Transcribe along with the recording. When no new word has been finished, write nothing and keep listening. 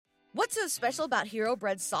What's so special about Hero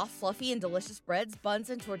Bread's soft, fluffy, and delicious breads, buns,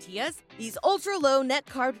 and tortillas? These ultra-low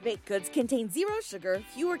net-carb baked goods contain zero sugar,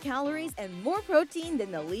 fewer calories, and more protein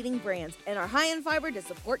than the leading brands, and are high in fiber to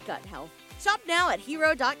support gut health. Shop now at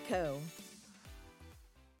hero.co.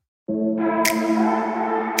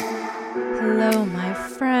 Hello, my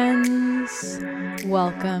friends.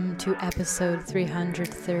 Welcome to episode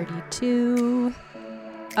 332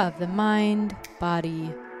 of the Mind,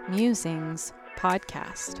 Body, Musings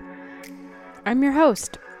podcast. I'm your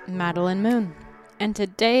host, Madeline Moon, and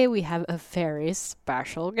today we have a very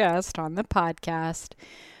special guest on the podcast.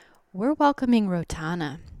 We're welcoming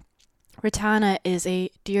Rotana. Rotana is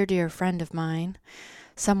a dear friend of mine,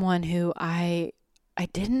 someone who I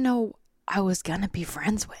didn't know I was gonna be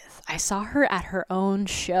friends with. I saw her at her own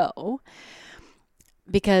show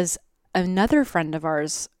because another friend of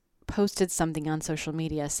ours posted something on social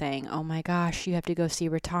media saying, "Oh my gosh, you have to go see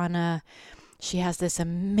Rotana. She has this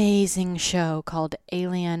amazing show called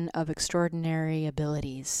Alien of Extraordinary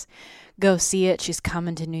Abilities. Go see it. She's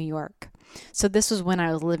coming to New York." So this was when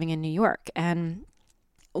I was living in New York. And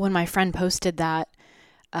when my friend posted that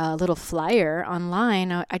little flyer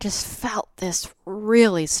online, I just felt this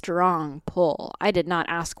really strong pull. I did not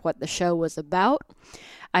ask what the show was about.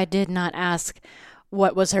 I did not ask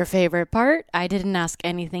what was her favorite part. I didn't ask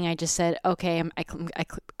anything. I just said, okay, I'm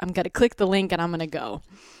going to click the link and I'm going to go.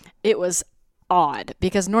 It was odd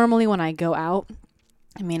because normally when I go out,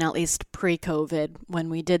 I mean, at least pre-COVID, when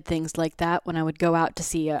we did things like that, when I would go out to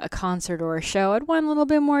see a concert or a show, I'd want a little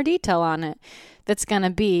bit more detail on it. That's going to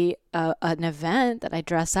be an event that I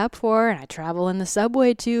dress up for and I travel in the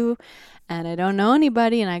subway to, and I don't know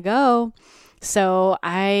anybody and I go. So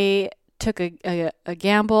I took a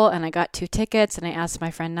gamble and I got 2 tickets and I asked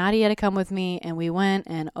my friend Nadia to come with me and we went,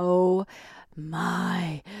 and oh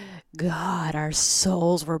my God, our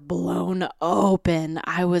souls were blown open.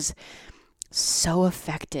 I was so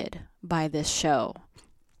affected by this show,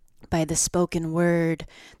 by the spoken word,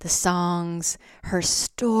 the songs, her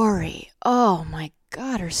story. Oh my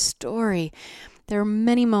God, her story. There were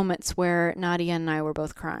many moments where Nadia and I were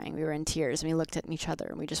both crying. We were in tears and we looked at each other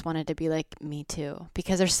and we just wanted to be like, me too.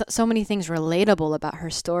 Because there's so many things relatable about her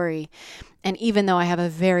story. And even though I have a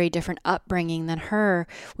very different upbringing than her,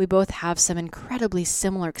 we both have some incredibly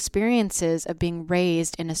similar experiences of being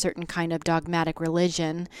raised in a certain kind of dogmatic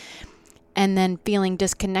religion and then feeling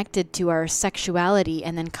disconnected to our sexuality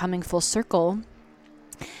and then coming full circle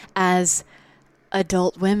as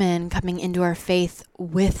adult women coming into our faith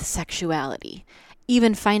with sexuality,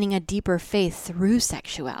 even finding a deeper faith through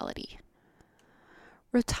sexuality.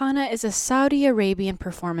 Rotana is a Saudi Arabian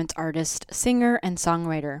performance artist, singer, and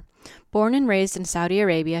songwriter. Born and raised in Saudi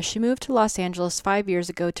Arabia, she moved to Los Angeles 5 years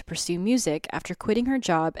ago to pursue music after quitting her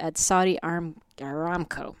job at Saudi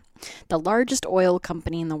Aramco, the largest oil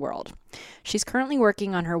company in the world. She's currently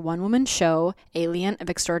working on her one-woman show, Alien of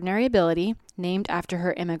Extraordinary Ability, named after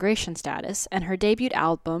her immigration status, and her debut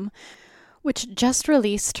album, which just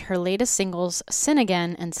released her latest singles, Sin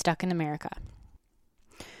Again and Stuck in America.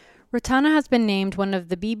 Rotana has been named one of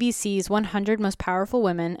the BBC's 100 Most Powerful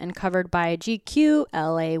Women and covered by GQ,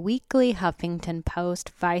 LA Weekly, Huffington Post,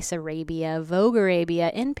 Vice Arabia, Vogue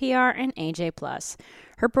Arabia, NPR, and AJ+.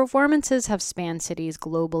 Her performances have spanned cities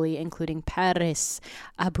globally, including Paris,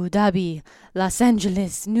 Abu Dhabi, Los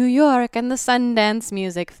Angeles, New York, and the Sundance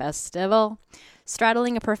Music Festival.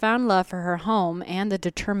 Straddling a profound love for her home and the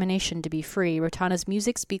determination to be free, Rotana's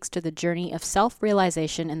music speaks to the journey of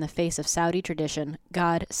self-realization in the face of Saudi tradition,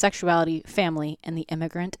 God, sexuality, family, and the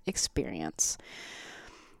immigrant experience.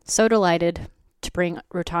 So delighted to bring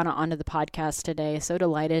Rotana onto the podcast today. So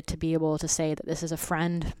delighted to be able to say that this is a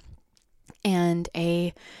friend and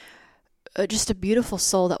just a beautiful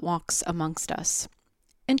soul that walks amongst us.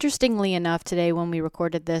 Interestingly enough, today when we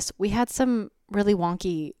recorded this, we had some really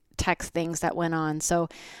wonky text things that went on. So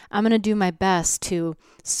I'm going to do my best to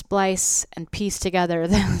splice and piece together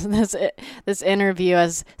this interview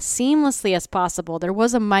as seamlessly as possible. There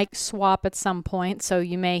was a mic swap at some point, so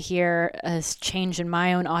you may hear a change in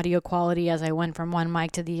my own audio quality as I went from one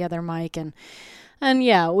mic to the other mic, and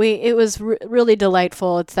yeah, it was really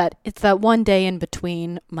delightful. It's that one day in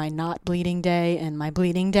between my not bleeding day and my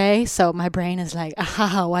bleeding day. So my brain is like,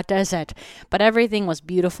 what is it? But everything was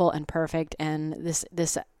beautiful and perfect. And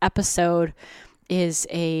this episode is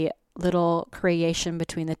a little creation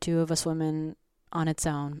between the two of us women on its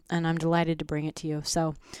own. And I'm delighted to bring it to you.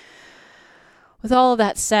 So with all of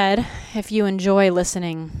that said, if you enjoy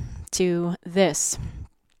listening to this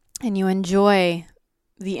and you enjoy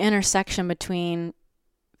the intersection between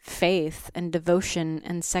faith and devotion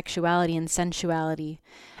and sexuality and sensuality,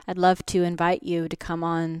 I'd love to invite you to come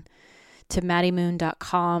on to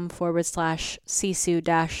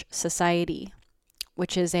maddiemoon.com/sisu-society,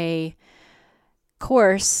 which is a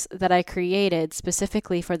course that I created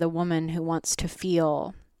specifically for the woman who wants to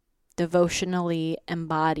feel devotionally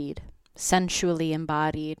embodied, sensually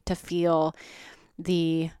embodied, to feel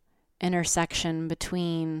the intersection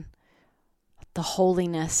between the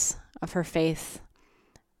holiness of her faith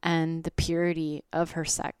and the purity of her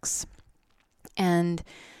sex. And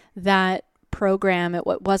that program, it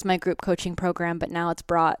was my group coaching program, but now it's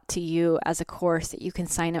brought to you as a course that you can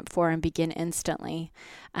sign up for and begin instantly.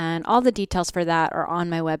 And all the details for that are on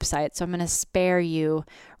my website. So I'm going to spare you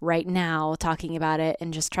right now talking about it,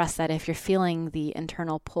 and just trust that if you're feeling the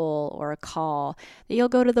internal pull or a call, that you'll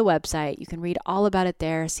go to the website. You can read all about it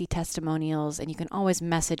there, see testimonials, and you can always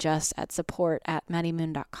message us at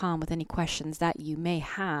support@maddiemoon.com with any questions that you may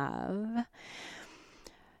have.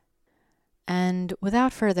 And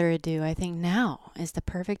without further ado, I think now is the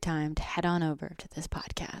perfect time to head on over to this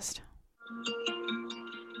podcast.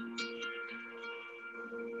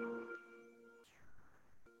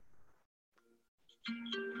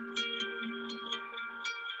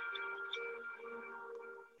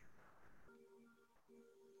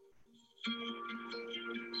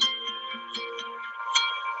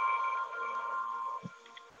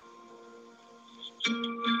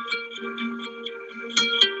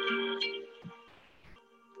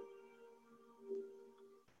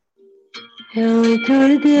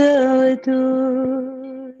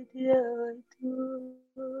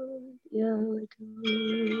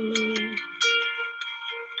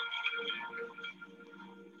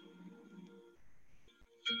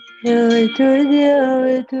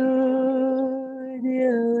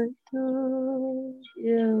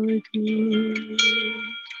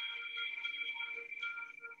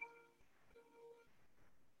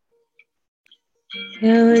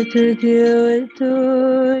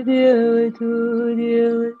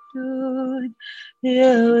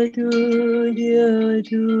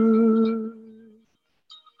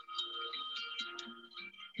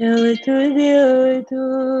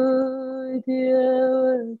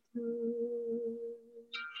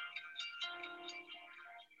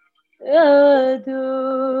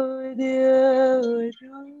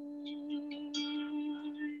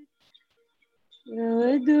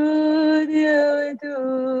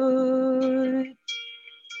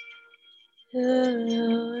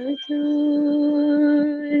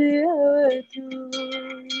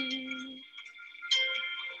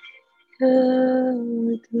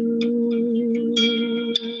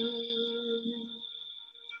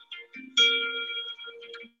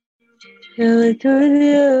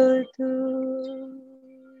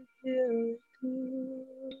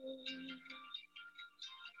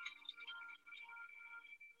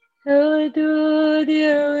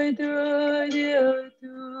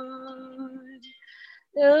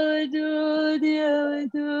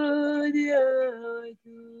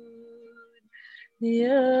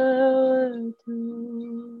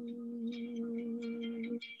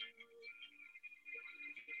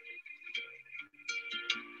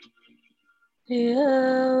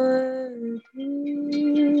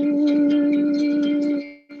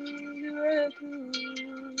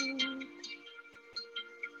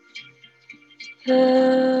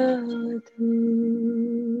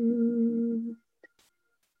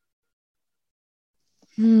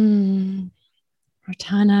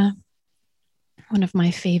 Rotana, one of my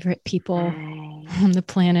favorite people on the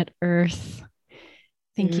planet Earth.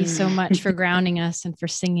 Thank you so much for grounding us and for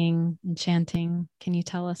singing and chanting. Can you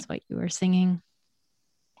tell us what you were singing?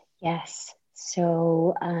 Yes.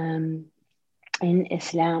 So in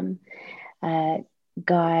Islam,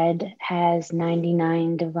 God has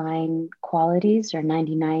 99 divine qualities or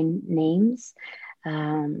 99 names.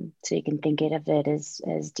 So you can think of it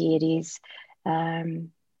as deities.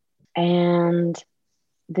 And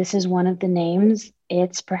this is one of the names.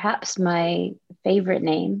 It's perhaps my favorite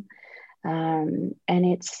name. And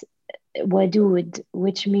it's Wadud,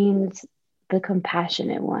 which means the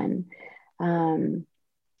compassionate one,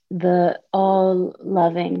 the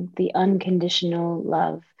all-loving, the unconditional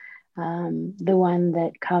love, the one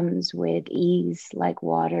that comes with ease like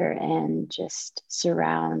water and just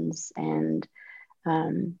surrounds and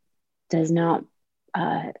does not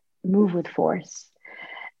move with force.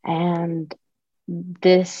 And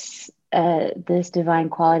this divine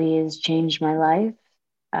quality has changed my life.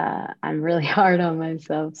 I'm really hard on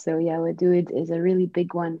myself. So yeah, Wadud is a really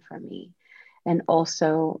big one for me. And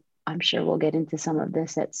also, I'm sure we'll get into some of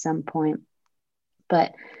this at some point,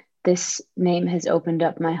 but this name has opened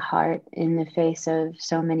up my heart in the face of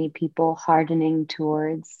so many people hardening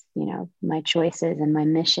towards, my choices and my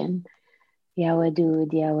mission.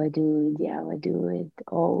 Yawadud, Yawadud, Yawadud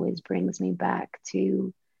always brings me back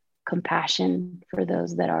to compassion for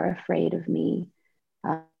those that are afraid of me,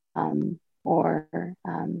 or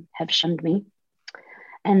have shunned me.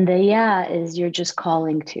 And the Ya is you're just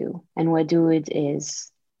calling to, and Wadud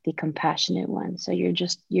is the compassionate one. So you're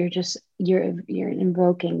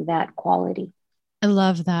invoking that quality. I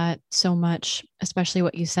love that so much, especially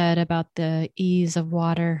what you said about the ease of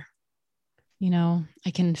water.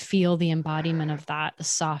 I can feel the embodiment of that, the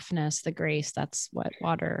softness, the grace. That's what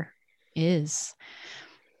water is.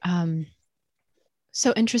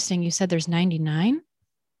 So interesting. You said there's 99?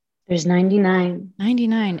 There's 99.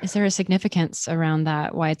 99. Is there a significance around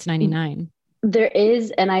that? Why it's 99? There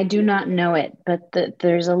is, and I do not know it, but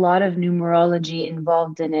there's a lot of numerology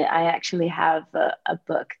involved in it. I actually have a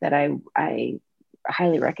book that I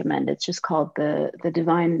highly recommend. It's just called the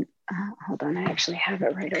Divine. Hold on, I actually have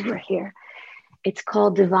it right over here. It's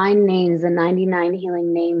called Divine Names, the 99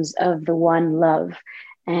 Healing Names of the One Love,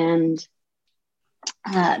 and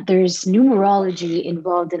there's numerology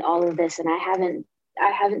involved in all of this, and I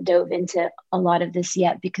haven't dove into a lot of this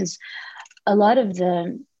yet because a lot of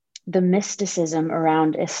the mysticism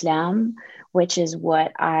around Islam, which is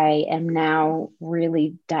what I am now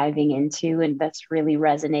really diving into, and that's really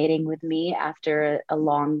resonating with me after a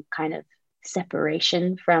long kind of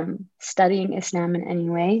separation from studying Islam in any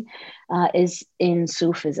way, is in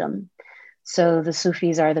Sufism. So the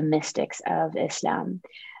Sufis are the mystics of Islam.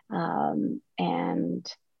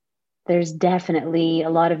 And there's definitely a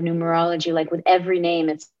lot of numerology, like with every name,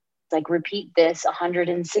 it's like repeat this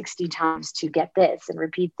 160 times to get this, and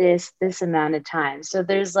repeat this amount of times. So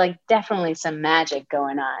there's like definitely some magic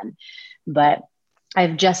going on, but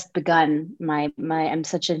I've just begun my I'm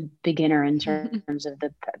such a beginner in terms of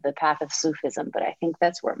the path of Sufism, but I think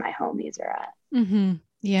that's where my homies are at. Mm-hmm.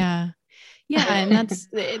 Yeah. And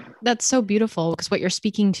that's so beautiful, because what you're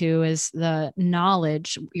speaking to is the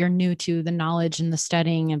knowledge. You're new to the knowledge and the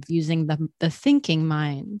studying of using the thinking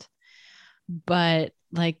mind, but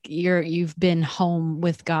like you've been home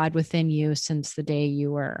with God within you since the day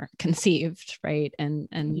you were conceived, right? And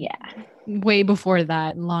yeah, way before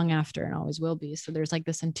that and long after, and always will be. So there's like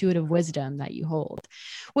this intuitive wisdom that you hold,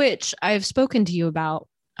 which I've spoken to you about.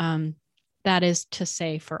 That is to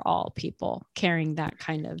say, for all people carrying that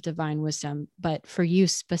kind of divine wisdom. But for you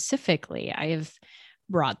specifically, I have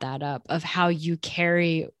brought that up, of how you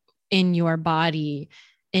carry in your body,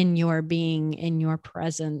 in your being, in your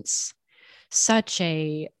presence, such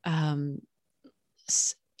a,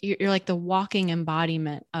 you're like the walking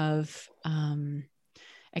embodiment of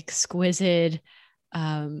exquisite,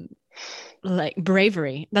 like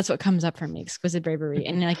bravery. That's what comes up for me, exquisite bravery.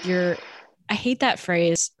 And like I hate that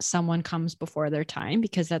phrase, someone comes before their time,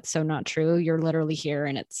 because that's so not true. You're literally here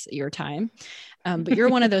and it's your time. But you're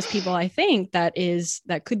one of those people, I think, that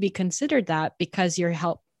could be considered that, because you're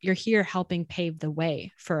here helping pave the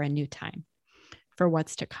way for a new time, for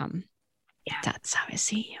what's to come. Yeah. That's how I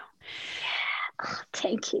see you. Yeah. Oh,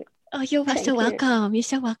 thank you. Oh, you're so welcome. You're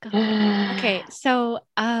so welcome. Okay. So,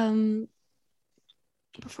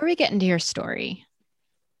 before we get into your story,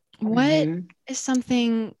 what is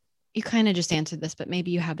something, you kind of just answered this, but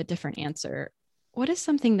maybe you have a different answer. What is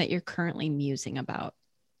something that you're currently musing about?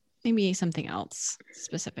 Maybe something else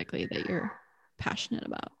specifically that you're passionate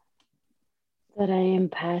about. That I am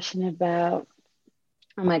passionate about.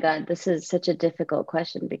 Oh my God, this is such a difficult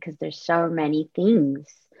question because there's so many things.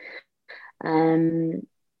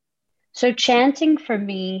 So chanting for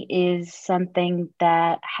me is something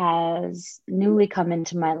that has newly come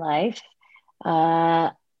into my life.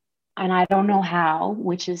 And I don't know how,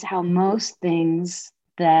 which is how most things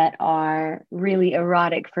that are really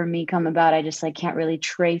erotic for me come about. I just can't really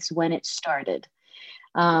trace when it started.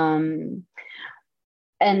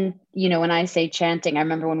 And, when I say chanting, I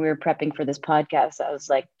remember when we were prepping for this podcast, I was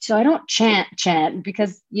like, so I don't chant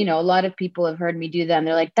because, a lot of people have heard me do that. And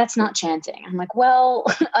they're like, that's not chanting. I'm like, well,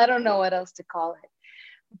 I don't know what else to call it.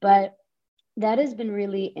 But that has been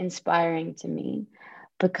really inspiring to me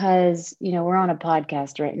because, we're on a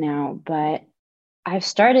podcast right now, but I've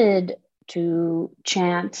started to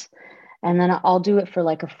chant, and then I'll do it for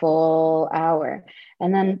like a full hour.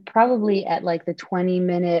 And then probably at like the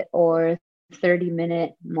 20-minute or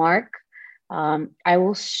 30-minute mark, I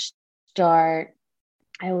will start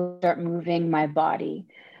moving my body,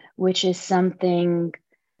 which is something,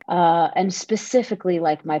 and specifically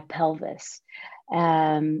like my pelvis.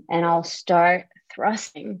 And I'll start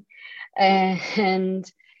thrusting.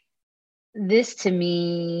 And this to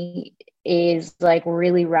me is like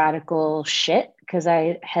really radical shit, because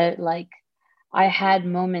I had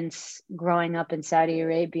moments growing up in Saudi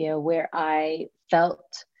Arabia where I felt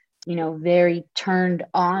very turned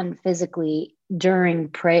on physically during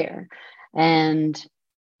prayer. And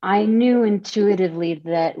I knew intuitively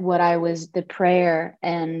that the prayer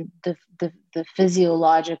and the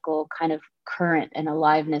physiological kind of current and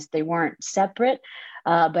aliveness, they weren't separate,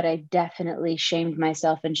 but I definitely shamed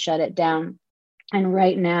myself and shut it down. And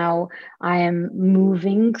right now I am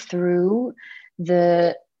moving through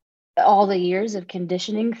all the years of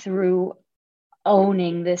conditioning, through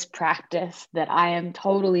owning this practice that I am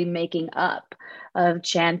totally making up, of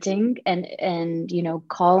chanting and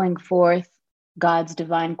calling forth God's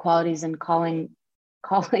divine qualities, and calling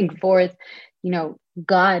forth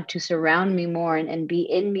God to surround me more and be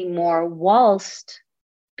in me more, whilst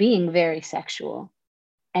being very sexual.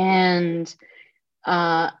 And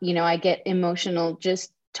I get emotional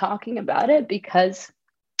just talking about it, because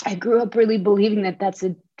I grew up really believing that that's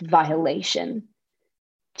a violation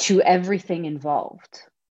to everything involved,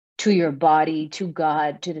 to your body, to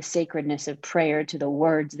God, to the sacredness of prayer, to the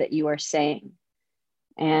words that you are saying.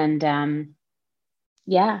 And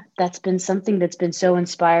that's been something that's been so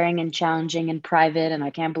inspiring and challenging and private. And I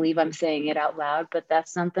can't believe I'm saying it out loud, but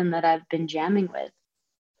that's something that I've been jamming with.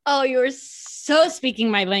 Oh, you're so speaking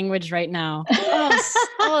my language right now.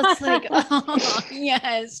 It's like, oh,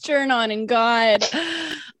 yes, turn on in God.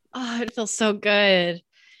 Oh, it feels so good. It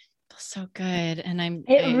feels so good. And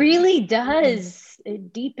it really does.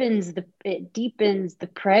 It deepens the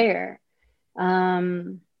prayer.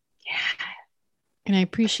 And I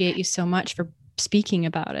appreciate you so much for speaking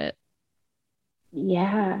about it.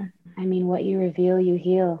 Yeah. I mean, what you reveal, you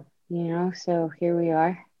heal, so here we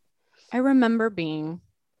are. I remember being,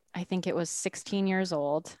 I think it was 16 years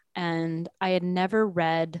old, and I had never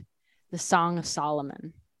read the Song of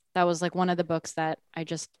Solomon. That was like one of the books that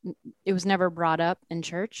it was never brought up in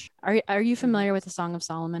church. Are you familiar with the Song of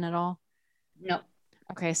Solomon at all? No.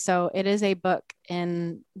 Okay, so it is a book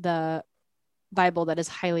in the Bible that is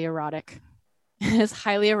highly erotic. It is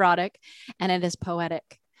highly erotic, and it is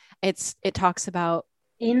poetic. It talks about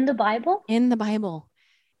in the Bible.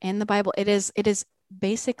 It is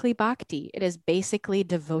basically bhakti. It is basically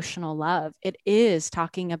devotional love. It is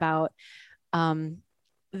talking about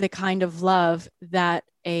the kind of love that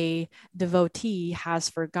a devotee has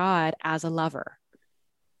for God as a lover.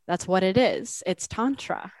 That's what it is. It's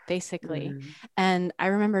Tantra, basically. And I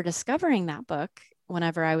remember discovering that book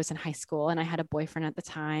whenever I was in high school, and I had a boyfriend at the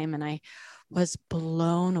time, and I was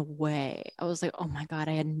blown away. I was like, oh my God,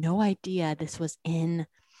 I had no idea this was in,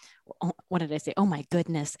 what did I say? Oh my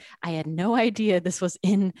goodness. I had no idea this was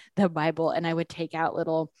in the Bible. And I would take out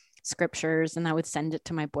little scriptures and I would send it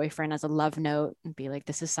to my boyfriend as a love note and be like,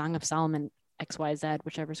 this is Song of Solomon, XYZ,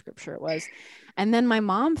 whichever scripture it was. And then my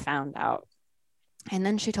mom found out. And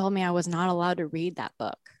then she told me I was not allowed to read that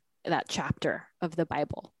book, that chapter of the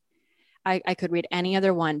Bible. I could read any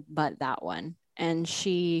other one but that one. And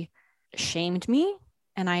she shamed me,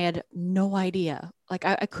 and I had no idea. Like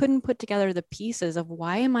I couldn't put together the pieces of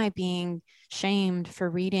why am I being shamed for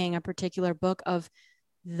reading a particular book of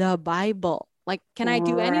the Bible? Like, can I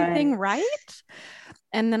do anything right?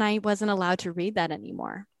 And then I wasn't allowed to read that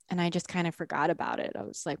anymore. And I just kind of forgot about it. I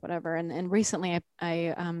was like, whatever. And recently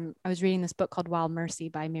I was reading this book called Wild Mercy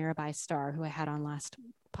by Mirabai Starr, who I had on last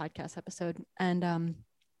podcast episode. And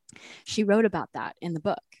she wrote about that in the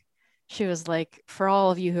book. She was like, for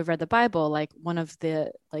all of you who've read the Bible, like one of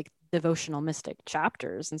the like devotional mystic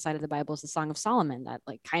chapters inside of the Bible is the Song of Solomon, that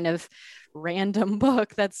like kind of random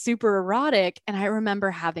book that's super erotic. And I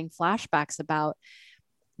remember having flashbacks about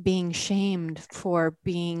being shamed for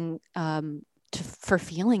being for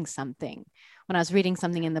feeling something when I was reading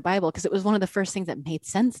something in the Bible, because it was one of the first things that made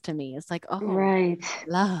sense to me. It's like, oh, right,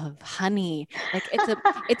 love, honey. Like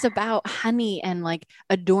it's about honey and like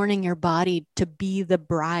adorning your body to be the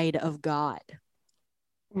bride of God.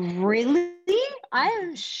 Really? I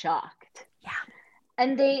am shocked. Yeah.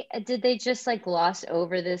 And did they just like gloss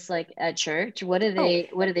over this like at church? What do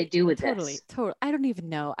they do with this? Totally. I don't even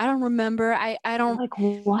know. I don't remember. I don't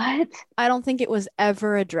like what? I don't think it was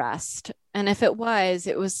ever addressed. And if it was,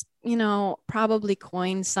 probably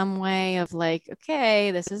coined some way of like,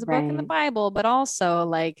 okay, this is a book in the Bible, but also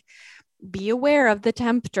like be aware of the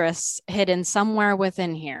temptress hidden somewhere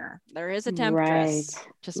within here. There is a temptress.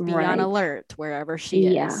 Just be on alert wherever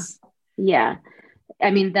she is. Yeah. I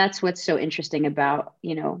mean, that's what's so interesting about,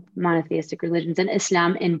 monotheistic religions and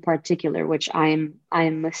Islam in particular, which I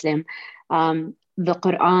am Muslim. The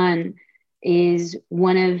Quran is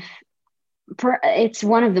it's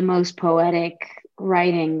one of the most poetic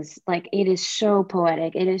writings. Like, it is so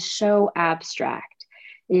poetic. It is so abstract.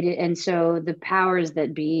 And so the powers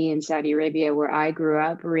that be in Saudi Arabia, where I grew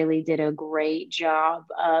up, really did a great job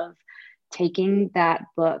of taking that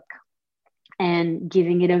book and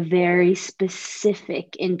giving it a very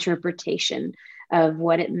specific interpretation of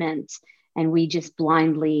what it meant. And we just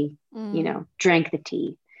blindly, drank the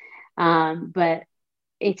tea. But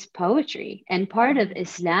it's poetry. And part of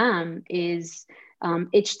Islam is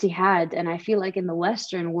ijtihad. And I feel like in the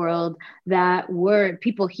Western world, that word,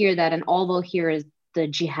 people hear that, and all they'll hear is the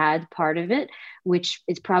jihad part of it, which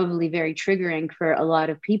is probably very triggering for a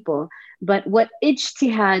lot of people. But what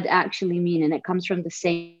ijtihad actually mean, and it comes from the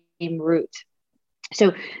same root.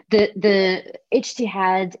 So the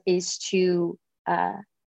ijtihad is to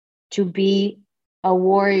be a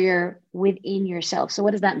warrior within yourself. So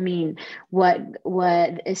what does that mean? What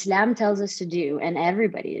Islam tells us to do, and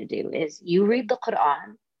everybody to do, is you read the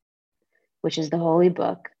Quran, which is the holy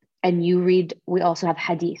book, and we also have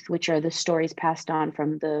hadith, which are the stories passed on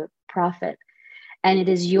from the Prophet. And it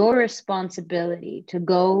is your responsibility to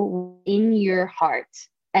go in your heart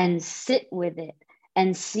and sit with it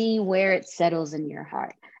and see where it settles in your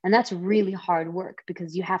heart. And that's really hard work,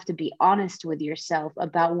 because you have to be honest with yourself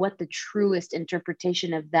about what the truest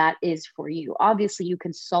interpretation of that is for you. Obviously, you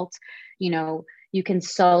consult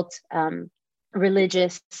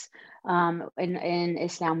religious, in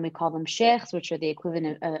Islam, we call them sheikhs, which are the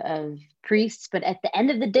equivalent of priests. But at the end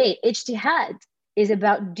of the day, ijtihad is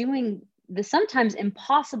about doing the sometimes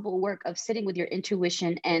impossible work of sitting with your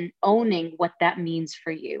intuition and owning what that means for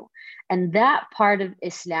you. And that part of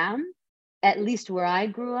Islam, at least where I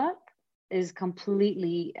grew up, is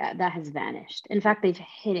completely, that has vanished. In fact, they've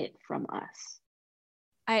hid it from us.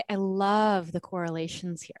 I love the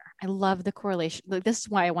correlations here. I love the correlation. This is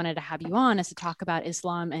why I wanted to have you on, is to talk about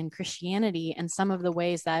Islam and Christianity and some of the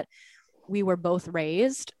ways that we were both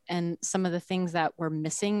raised and some of the things that we're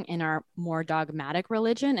missing in our more dogmatic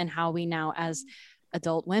religion, and how we now as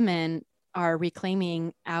adult women are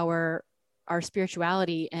reclaiming our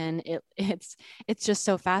spirituality. And it's just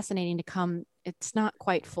so fascinating to come. It's not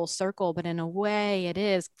quite full circle, but in a way it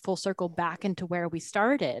is full circle back into where we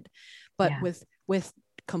started, but with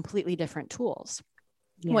completely different tools.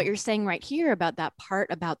 Yeah. What you're saying right here about that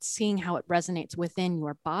part about seeing how it resonates within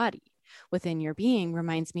your body, within your being,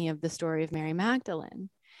 reminds me of the story of Mary Magdalene,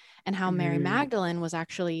 and how Mary Magdalene was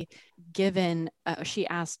actually given, she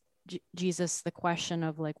asked Jesus the question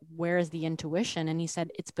of like, where is the intuition? And he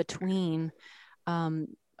said, it's between, what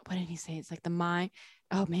did he say? It's like the mind.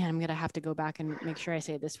 Oh man, I'm going to have to go back and make sure I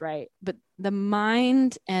say this right. But the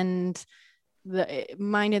mind and the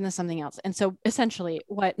something else. And so essentially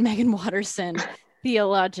what Megan Watterson,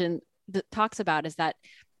 theologian, talks about is that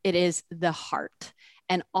it is the heart.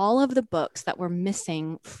 And all of the books that were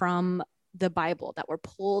missing from the Bible that were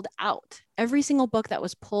pulled out, every single book that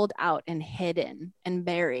was pulled out and hidden and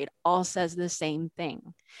buried, all says the same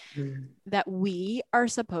thing, that we are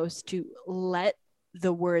supposed to let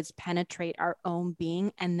the words penetrate our own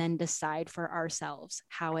being and then decide for ourselves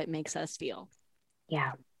how it makes us feel.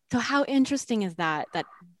 Yeah. So how interesting is that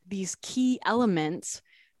these key elements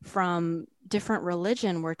from different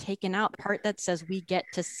religion were taken out, the part that says we get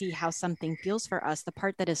to see how something feels for us, the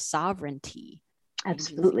part that is sovereignty.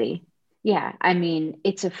 Absolutely. Yeah. I mean,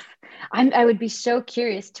 I would be so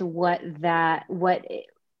curious to what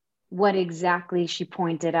exactly she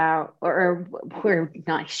pointed out, or where,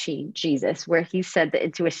 not she, Jesus, where he said the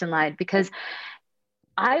intuition lied, because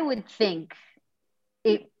I would think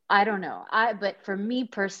I don't know. But for me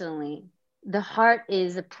personally, the heart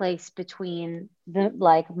is a place between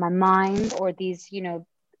my mind, or these,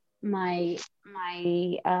 my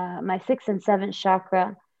 6th and 7th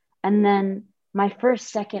chakra, and then my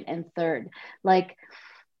 1st, 2nd, and 3rd. Like,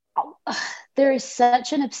 there is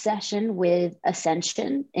such an obsession with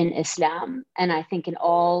ascension in Islam, and I think in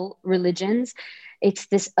all religions, it's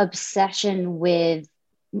this obsession with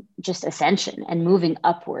just ascension and moving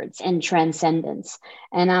upwards and transcendence.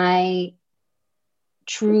 And I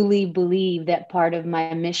truly believe that part of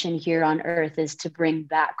my mission here on earth is to bring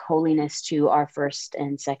back holiness to our 1st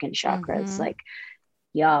and 2nd chakras. Like,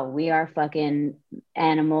 we are fucking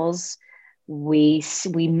animals. We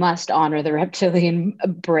must honor the reptilian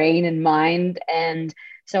brain and mind. And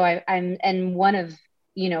so I'm one of,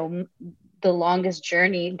 the longest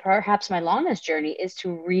journey, perhaps my longest journey, is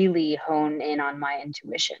to really hone in on my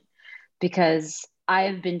intuition, because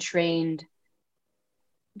I've been trained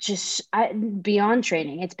beyond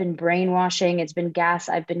training. It's been brainwashing. It's been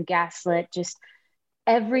I've been gaslit, just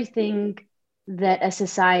everything that a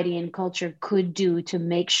society and culture could do to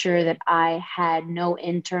make sure that I had no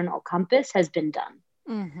internal compass has been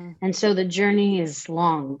done. And so the journey is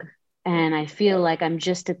long, and I feel like I'm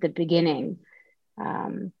just at the beginning.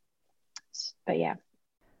 But yeah.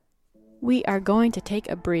 We are going to take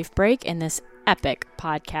a brief break in this epic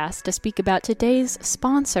podcast to speak about today's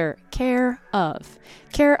sponsor, Care of.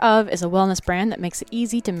 Care of is a wellness brand that makes it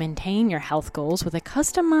easy to maintain your health goals with a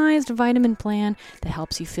customized vitamin plan that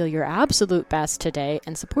helps you feel your absolute best today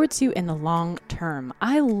and supports you in the long term.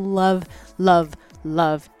 I love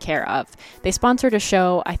Care of. They sponsored a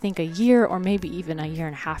show, I think a year or maybe even a year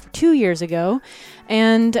and a half or 2 years ago.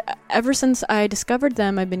 And ever since I discovered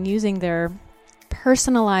them, I've been using their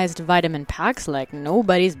personalized vitamin packs like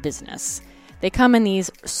nobody's business. They come in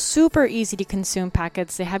these super easy to consume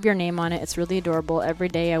packets. They have your name on it. It's really adorable. Every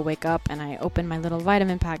day I wake up and I open my little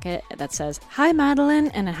vitamin packet that says, "Hi Madeline,"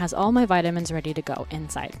 and it has all my vitamins ready to go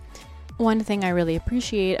inside. One thing I really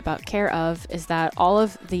appreciate about Care of is that all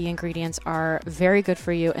of the ingredients are very good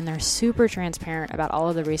for you, and they're super transparent about all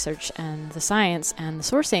of the research and the science and the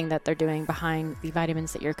sourcing that they're doing behind the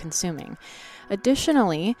vitamins that you're consuming.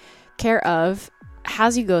 Additionally, Care of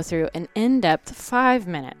has you go through an in-depth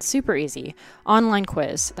 5-minute, super easy online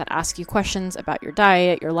quiz that asks you questions about your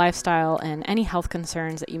diet, your lifestyle, and any health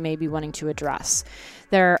concerns that you may be wanting to address.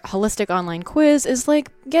 Their holistic online quiz is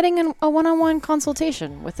like getting a one-on-one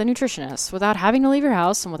consultation with a nutritionist without having to leave your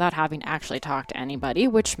house and without having to actually talk to anybody,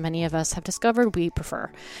 which many of us have discovered we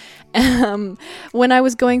prefer. When I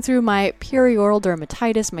was going through my perioral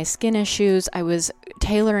dermatitis, my skin issues, I was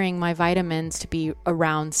tailoring my vitamins to be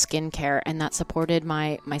around skincare, and that supported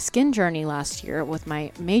my skin journey last year with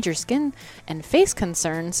my major skin and face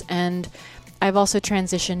concerns. And I've also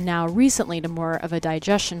transitioned now recently to more of a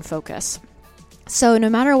digestion focus. So no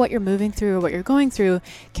matter what you're moving through or what you're going through,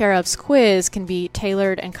 Care of's quiz can be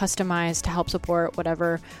tailored and customized to help support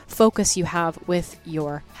whatever focus you have with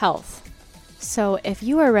your health. So if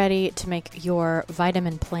you are ready to make your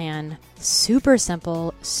vitamin plan super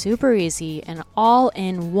simple, super easy, and all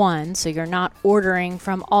in one, so you're not ordering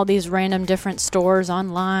from all these random different stores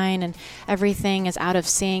online and everything is out of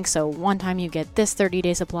sync, so one time you get this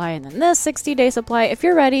 30-day supply and then this 60-day supply, if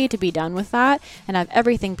you're ready to be done with that and have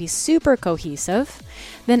everything be super cohesive,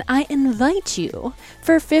 then I invite you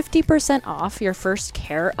for 50% off your first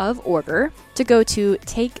Care of order to go to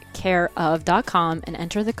takecareof.com and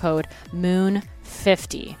enter the code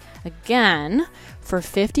MOON50. Again, for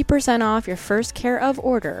 50% off your first Care of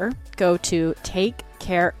order, go to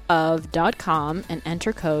takecareof.com and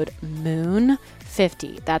enter code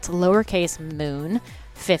MOON50. That's lowercase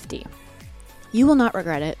moon50. You will not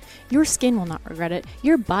regret it. Your skin will not regret it.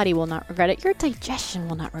 Your body will not regret it. Your digestion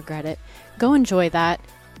will not regret it. Go enjoy that,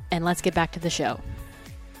 and let's get back to the show.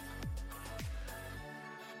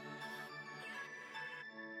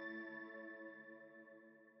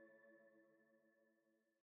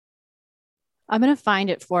 I'm going to find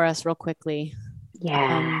it for us real quickly.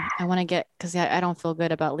 Yeah. I want to get, because I don't feel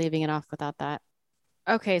good about leaving it off without that.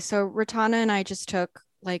 Okay, so Ratana and I just took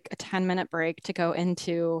like a 10-minute break to go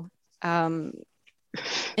into the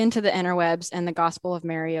interwebs and the Gospel of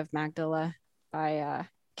Mary of Magdala by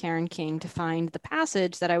Karen King to find the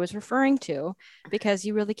passage that I was referring to, because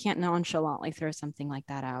you really can't nonchalantly throw something like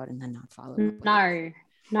that out and then not follow up with it.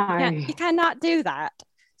 No. You cannot do that.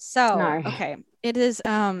 So, No. Okay, it is...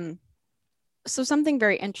 So something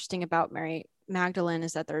very interesting about Mary Magdalene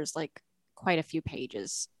is that there's like quite a few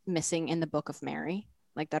pages missing in the Book of Mary,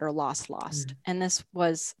 like that are lost. And this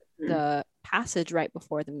was the passage right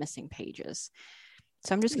before the missing pages.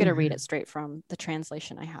 So I'm just going to read it straight from the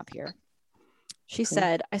translation I have here. She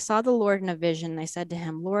said, "I saw the Lord in a vision, and I said to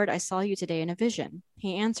him, 'Lord, I saw you today in a vision.'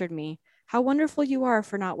 He answered me, 'How wonderful you are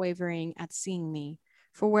for not wavering at seeing me.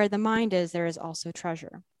 For where the mind is, there is also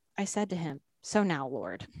treasure.' I said to him, 'So now,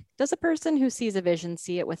 Lord, does a person who sees a vision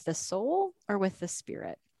see it with the soul or with the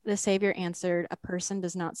spirit?' The Savior answered, 'A person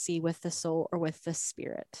does not see with the soul or with the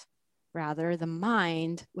spirit, rather the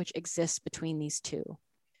mind which exists between these two.'"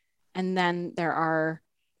 And then there are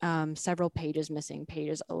several pages missing,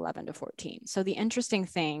 pages 11 to 14. So the interesting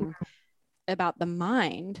thing about the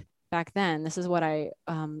mind back then, this is what I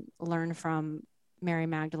learned from Mary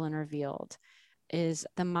Magdalene Revealed, is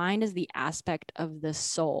the mind is the aspect of the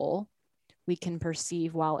soul we can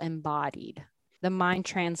perceive while embodied. The mind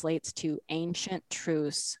translates to ancient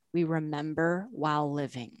truths we remember while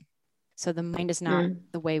living. So the mind is not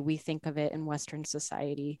the way we think of it in Western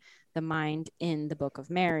society. The mind in the Book of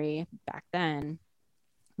Mary back then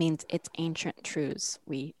means it's ancient truths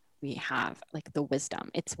we have, like the wisdom.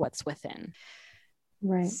 It's what's within.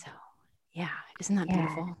 Right. So, yeah, isn't that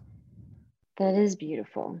beautiful? That is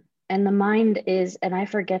beautiful. And the mind is, and I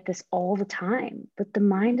forget this all the time, but the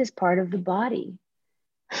mind is part of the body.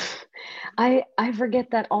 I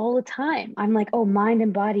forget that all the time. I'm like, oh, mind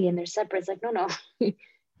and body, and they're separate. It's like, no, your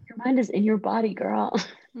mind is in your body, girl.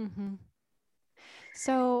 Mm-hmm.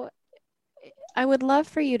 So I would love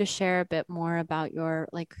for you to share a bit more about your,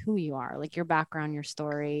 like, who you are, like your background, your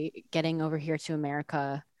story, getting over here to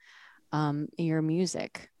America, your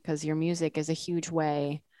music, because your music is a huge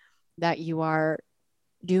way that you are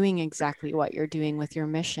doing exactly what you're doing with your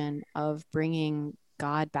mission of bringing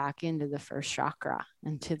God back into the first chakra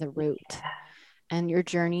and to the root. And your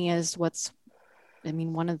journey is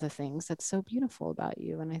one of the things that's so beautiful about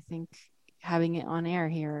you. And I think having it on air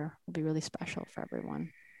here will be really special for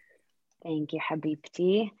everyone. Thank you,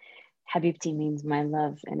 Habibti. Habibti means my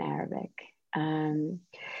love in Arabic.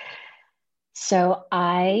 So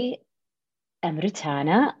I am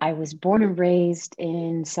Rutana. I was born and raised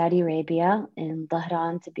in Saudi Arabia, in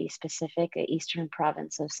Dhahran to be specific, the eastern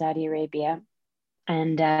province of Saudi Arabia.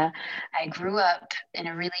 And I grew up in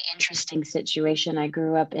a really interesting situation. I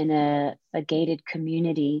grew up in a gated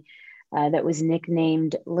community that was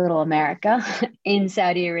nicknamed Little America in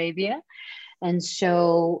Saudi Arabia. And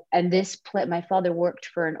so, my father worked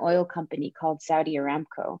for an oil company called Saudi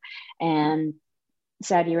Aramco. And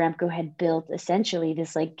Saudi Aramco had built essentially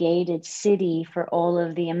this like gated city for all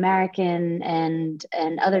of the American and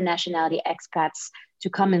other nationality expats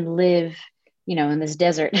to come and live, in this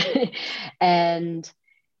desert. And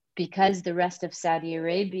because the rest of Saudi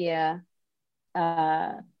Arabia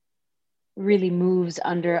really moves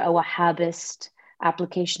under a Wahhabist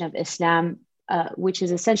application of Islam, which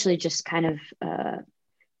is essentially just kind of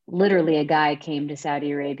literally a guy came to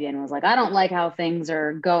Saudi Arabia and was like, I don't like how things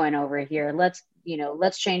are going over here. Let's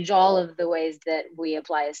change all of the ways that we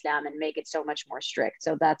apply Islam and make it so much more strict.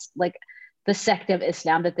 So that's like the sect of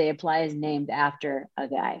Islam that they apply is named after a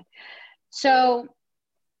guy. So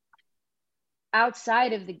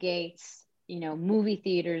outside of the gates, movie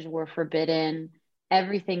theaters were forbidden.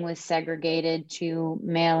 Everything was segregated to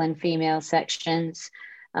male and female sections.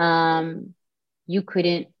 You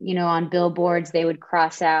couldn't, on billboards, they would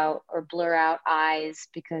cross out or blur out eyes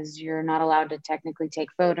because you're not allowed to technically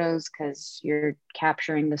take photos because you're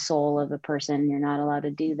capturing the soul of a person. You're not allowed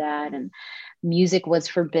to do that. And music was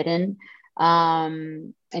forbidden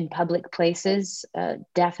in public places.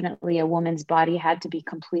 Definitely a woman's body had to be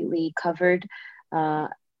completely covered.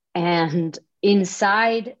 And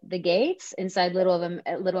inside the gates, inside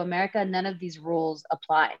Little America, none of these rules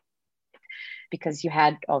applied because you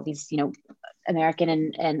had all these,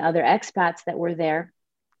 American and other expats that were there.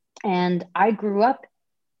 And I grew up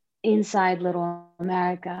inside Little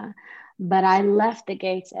America, but I left the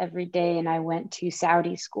gates every day and I went to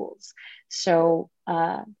Saudi schools. So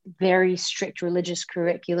very strict religious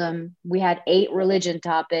curriculum. We had 8 religion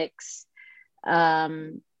topics, not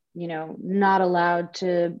allowed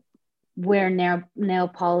to wear nail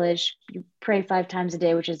polish. You pray 5 times a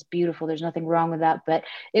day, which is beautiful. There's nothing wrong with that, but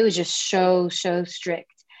it was just so strict.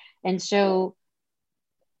 And so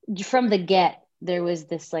from the get, there was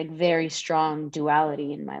this like very strong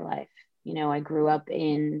duality in my life. I grew up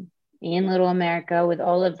in Little America with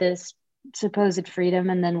all of this supposed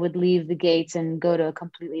freedom and then would leave the gates and go to a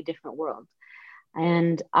completely different world.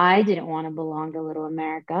 And I didn't want to belong to Little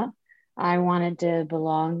America. I wanted to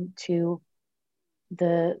belong to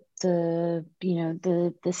the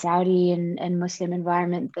Saudi and Muslim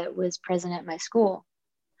environment that was present at my school.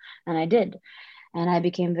 And I did. And I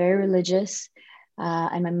became very religious.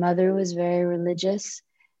 And my mother was very religious.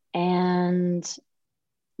 And,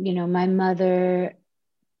 my mother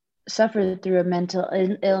suffered through a mental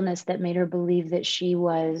illness that made her believe that she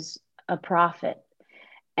was a prophet.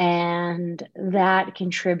 And that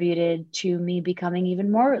contributed to me becoming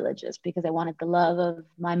even more religious because I wanted the love of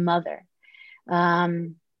my mother.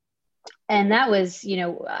 And that was,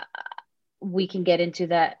 we can get into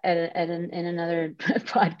that in another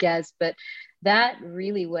podcast, but that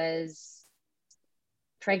really was,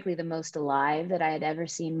 frankly, the most alive that I had ever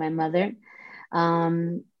seen my mother.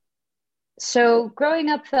 So growing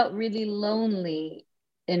up felt really lonely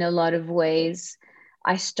in a lot of ways.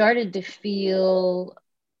 I started to feel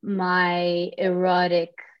my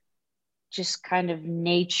erotic, just kind of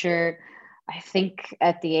nature, I think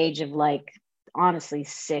at the age of like, honestly,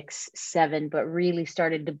 6, 7, but really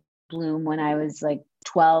started to bloom when I was like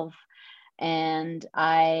 12. And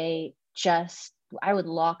I would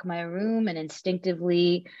lock my room and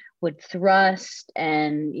instinctively would thrust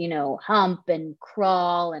and, hump and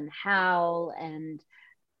crawl and howl and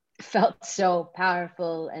felt so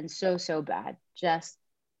powerful and so bad. Just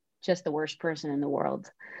the worst person in the world.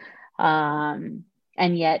 And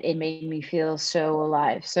yet it made me feel so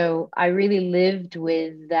alive. So I really lived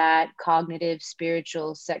with that cognitive,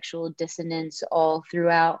 spiritual, sexual dissonance all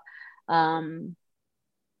throughout my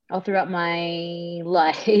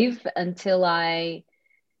life until I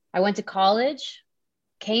went to college,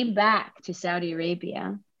 came back to Saudi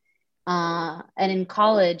Arabia, And in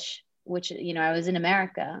college, which, you know, I was in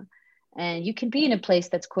America, and you can be in a place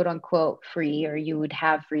that's quote unquote free, or you would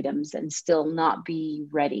have freedoms and still not be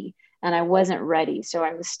ready. And I wasn't ready. So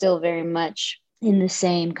I was still very much in the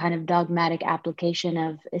same kind of dogmatic application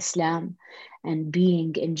of Islam and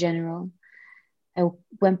being in general. I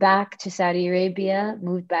went back to Saudi Arabia,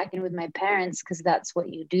 moved back in with my parents because that's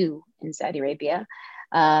what you do in Saudi Arabia.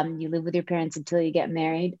 You live with your parents until you get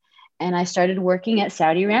married. And I started working at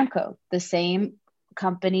Saudi Aramco, the same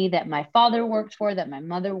company that my father worked for, that my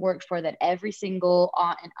mother worked for, that every single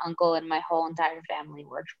aunt and uncle and my whole entire family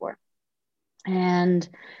worked for. And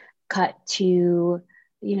cut to,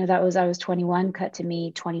 you know, I was 21, cut to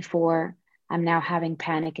me 24. I'm now having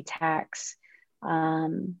panic attacks,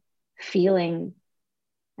 feeling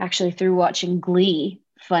actually through watching Glee,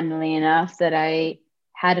 funnily enough, that I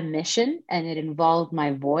had a mission and it involved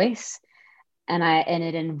my voice. And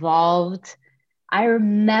it involved, I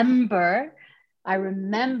remember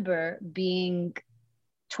being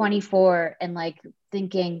 24 and like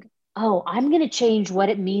thinking, oh, I'm going to change what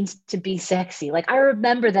it means to be sexy. Like I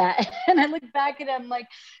remember that. And I look back at it, I'm like,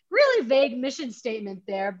 really vague mission statement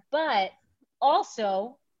there, but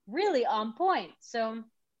also really on point. So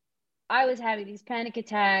I was having these panic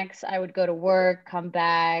attacks. I would go to work, come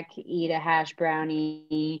back, eat a hash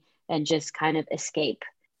brownie, and just kind of escape.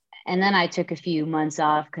 And then I took a few months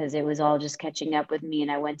off because it was all just catching up with me.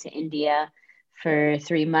 And I went to India for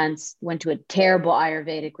 3 months, went to a terrible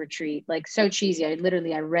Ayurvedic retreat, like so cheesy. I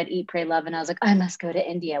read Eat, Pray, Love, and I was like, I must go to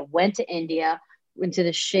India. Went to India, went to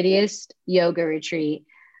the shittiest yoga retreat.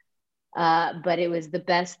 But it was the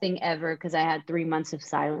best thing ever because I had 3 months of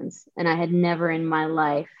silence. And I had never in my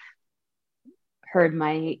life heard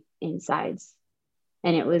my insides.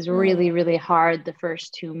 And it was really, really hard the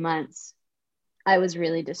first 2 months. I was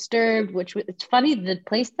really disturbed, it's funny. The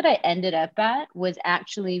place that I ended up at was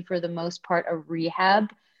actually, for the most part, a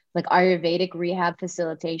rehab, like Ayurvedic rehab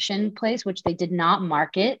facilitation place, which they did not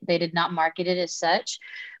market. They did not market it as such.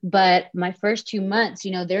 But my first 2 months,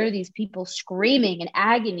 you know, there are these people screaming in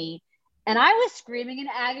agony. And I was screaming in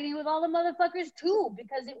agony with all the motherfuckers too,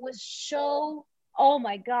 because it was so, oh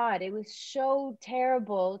my God, it was so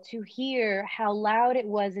terrible to hear how loud it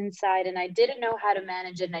was inside. And I didn't know how to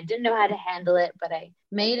manage it and I didn't know how to handle it. But I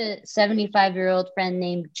made a 75-year-old friend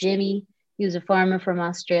named Jimmy. He was a farmer from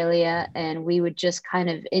Australia, and we would just kind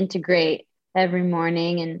of integrate every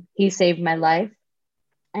morning, and he saved my life.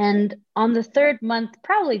 And on the third month,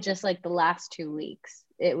 probably just like the last 2 weeks,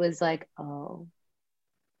 it was like, oh,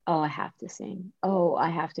 I have to sing. Oh, I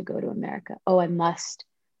have to go to America. Oh, I must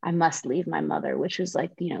leave my mother, which was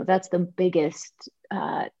like, you know, that's the biggest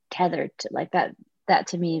tether to like that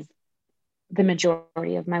to me is the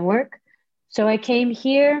majority of my work. So I came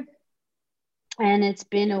here, and it's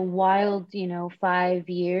been a wild, you know, 5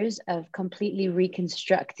 years of completely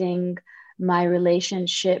reconstructing my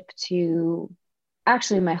relationship to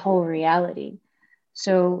actually my whole reality.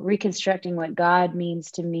 So reconstructing what God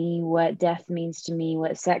means to me, what death means to me,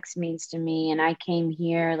 what sex means to me. And I came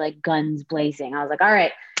here like guns blazing. I was like, all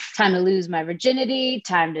right, time to lose my virginity,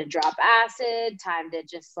 time to drop acid, time to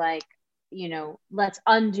just like, you know, let's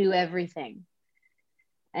undo everything.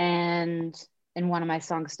 And in one of my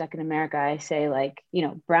songs, Stuck in America, I say like, you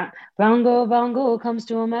know, brown girl comes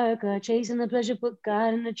to America, chasing the pleasure, put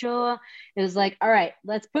God in the drawer. It was like, all right,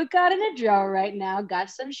 let's put God in a drawer right now. Got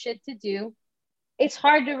some shit to do. It's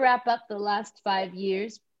hard to wrap up the last 5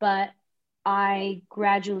 years, but I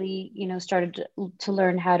gradually, you know, started to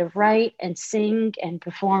learn how to write and sing and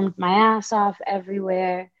performed my ass off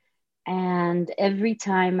everywhere. And every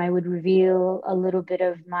time I would reveal a little bit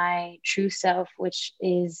of my true self, which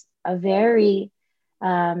is a very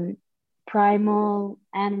primal,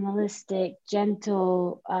 animalistic,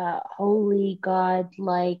 gentle, holy,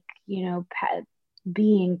 God-like, you know,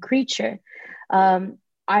 being creature,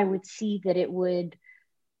 I would see that it would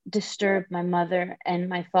disturb my mother and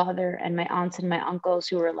my father and my aunts and my uncles,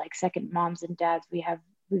 who were like second moms and dads. We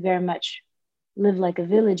very much live like a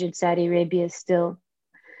village in Saudi Arabia still.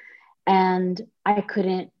 And I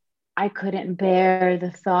couldn't bear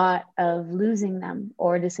the thought of losing them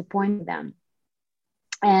or disappointing them.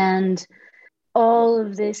 And all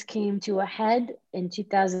of this came to a head in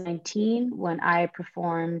 2019 when I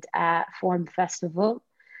performed at Form Festival,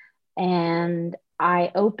 and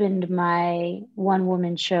I opened my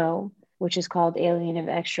one-woman show, which is called Alien of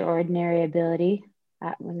Extraordinary Ability,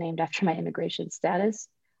 named after my immigration status.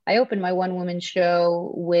 I opened my one-woman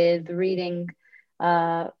show with reading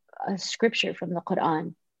a scripture from the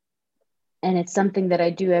Quran. And it's something that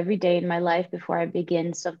I do every day in my life before I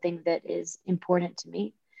begin something that is important to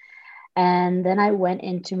me. And then I went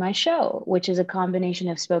into my show, which is a combination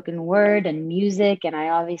of spoken word and music. And I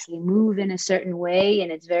obviously move in a certain way,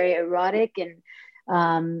 and it's very erotic.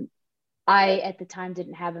 And I, at the time,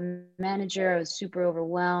 didn't have a manager. I was super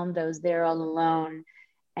overwhelmed. I was there all alone.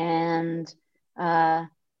 And uh,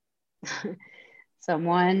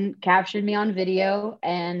 someone captured me on video,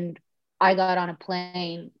 and I got on a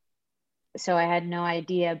plane. So I had no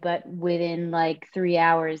idea, but within like 3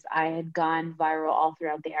 hours, I had gone viral all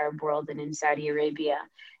throughout the Arab world and in Saudi Arabia,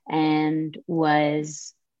 and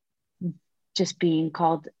was just being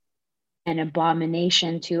called an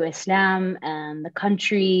abomination to Islam and the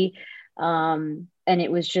country. And it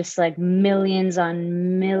was just like millions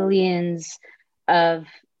on millions of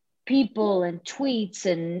people and tweets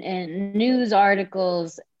and news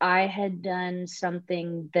articles. I had done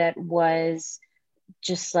something that was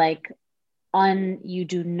just like, you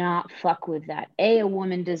do not fuck with that. A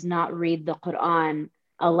woman does not read the Quran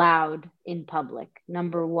aloud in public,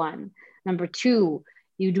 number one. Number two,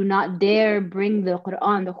 you do not dare bring the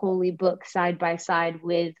Quran, the holy book, side by side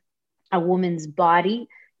with a woman's body.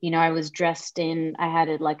 You know, I was dressed in, I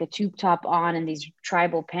had like a tube top on and these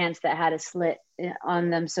tribal pants that had a slit on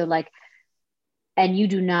them. So like, and you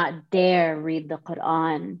do not dare read the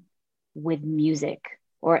Quran with music,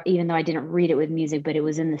 or even though I didn't read it with music, but it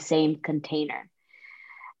was in the same container.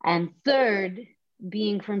 And third,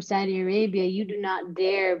 being from Saudi Arabia, you do not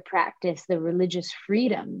dare practice the religious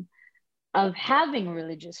freedom of having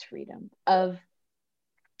religious freedom, of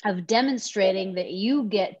demonstrating that you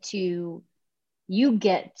get to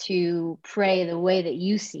pray the way that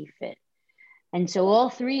you see fit. And so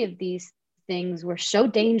all three of these things were so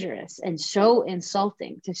dangerous and so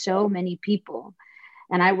insulting to so many people.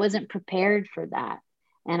 And I wasn't prepared for that.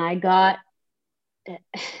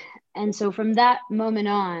 And so from that moment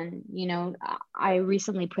on, you know, I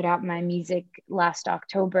recently put out my music last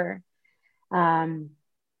October. I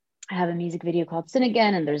have a music video called Sin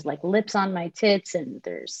Again, and there's like lips on my tits and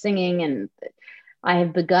there's singing, and I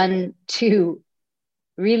have begun to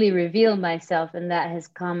really reveal myself, and that has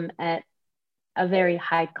come at a very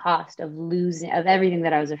high cost of everything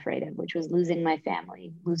that I was afraid of, which was losing my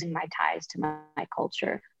family, losing my ties to my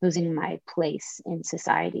culture, losing my place in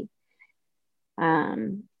society.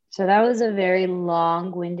 So that was a very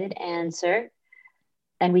long-winded answer,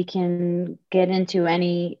 and we can get into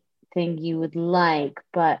anything you would like,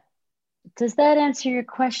 but does that answer your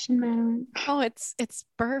question, Madeline? Oh, it's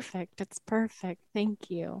perfect. It's perfect. Thank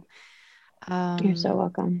you. You're so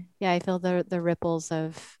welcome. Yeah, I feel the ripples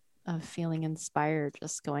of feeling inspired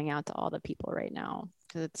just going out to all the people right now,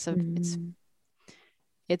 because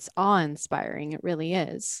it's awe-inspiring. It really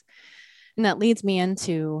is. And that leads me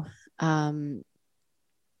into a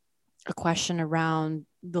question around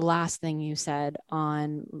the last thing you said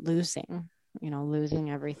on losing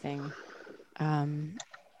everything,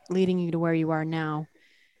 leading you to where you are now.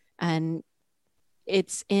 And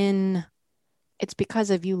it's because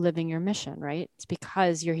of you living your mission, right? It's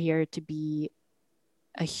because you're here to be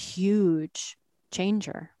a huge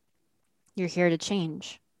changer. You're here to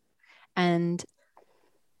change. And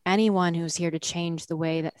anyone who's here to change the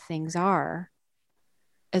way that things are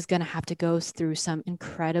is going to have to go through some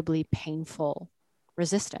incredibly painful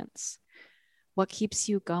resistance. What keeps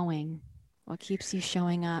you going? What keeps you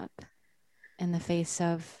showing up in the face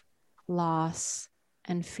of loss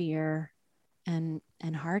and fear and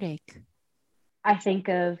heartache? I think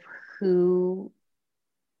of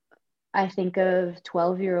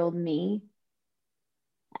 12-year-old me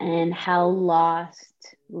and how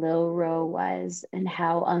lost Lil Ro was, and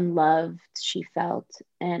how unloved she felt,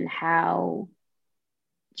 and how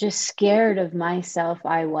just scared of myself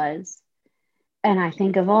I was. And I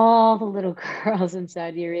think of all the little girls in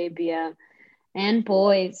Saudi Arabia, and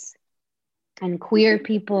boys and queer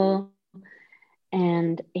people.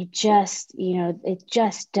 And it just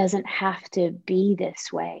doesn't have to be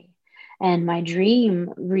this way. And my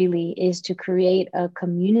dream really is to create a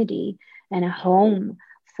community and a home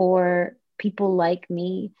for people like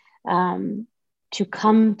me, to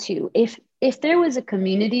come to. If there was a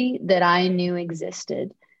community that I knew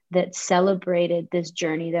existed that celebrated this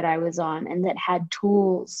journey that I was on, and that had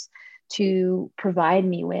tools to provide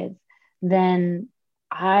me with, then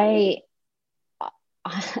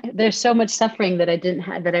there's so much suffering that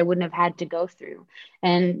I wouldn't have had to go through.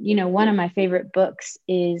 And, you know, one of my favorite books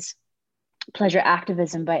is Pleasure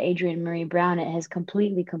Activism by Adrienne Maree Brown. It has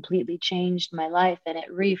completely changed my life, and it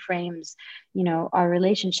reframes, you know, our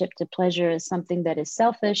relationship to pleasure as something that is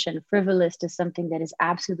selfish, and frivolous to something that is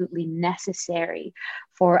absolutely necessary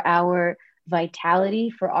for our vitality,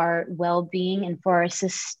 for our well-being, and for our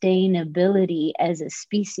sustainability as a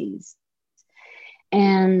species.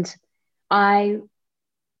 And I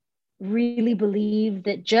really believe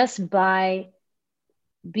that just by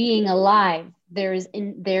being alive, there's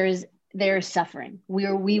suffering.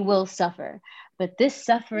 We will suffer. But this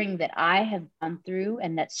suffering that I have gone through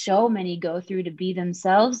and that so many go through to be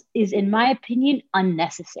themselves is, in my opinion,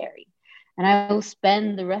 unnecessary. And I will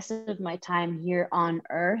spend the rest of my time here on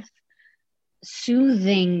earth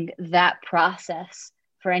soothing that process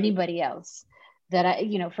for anybody else that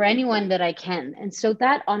for anyone that I can. And so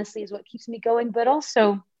that honestly is what keeps me going. But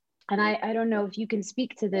also, and I don't know if you can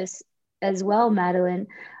speak to this as well, Madeline,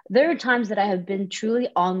 there are times that I have been truly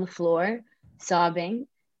on the floor, sobbing,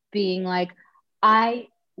 being like, I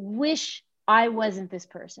wish I wasn't this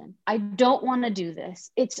person. I don't want to do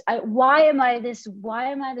this. Why am I this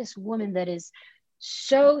woman that is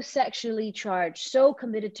so sexually charged, so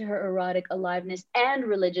committed to her erotic aliveness and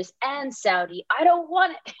religious and Saudi? I don't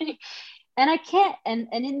want it. And I can't. And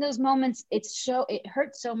in those moments, it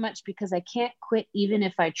hurts so much because I can't quit even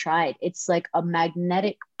if I tried. It's like a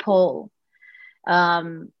magnetic pull.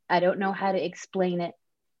 I don't know how to explain it.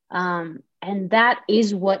 And that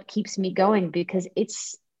is what keeps me going, because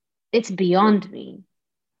it's beyond me.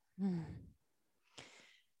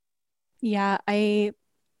 Yeah, I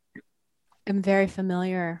am very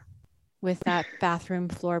familiar with that bathroom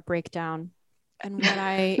floor breakdown. And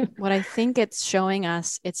what I think it's showing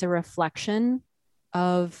us, it's a reflection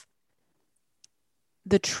of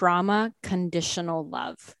the trauma conditional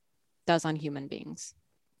love does on human beings.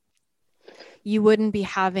 You wouldn't be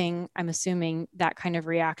having, I'm assuming, that kind of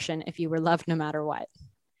reaction if you were loved no matter what.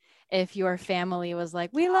 If your family was like,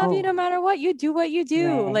 we love you no matter what, you do what you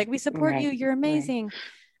do. Right. Like, we support you. You're amazing. Right.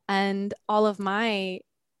 And all of my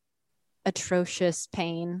atrocious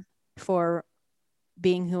pain for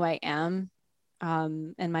being who I am,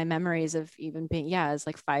 and my memories of even being, as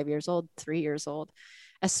like 5 years old, 3 years old,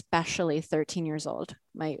 especially 13 years old.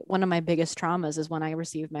 One of my biggest traumas is when I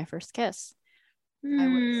received my first kiss.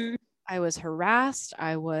 I was harassed.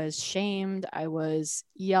 I was shamed. I was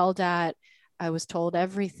yelled at. I was told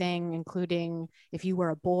everything, including if you were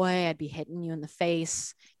a boy, I'd be hitting you in the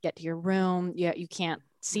face, get to your room. You can't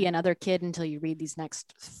see another kid until you read these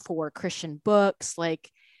next 4 Christian books.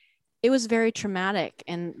 Like, it was very traumatic.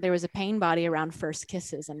 And there was a pain body around first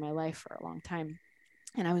kisses in my life for a long time.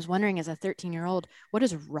 And I was wondering, as a 13-year-old, what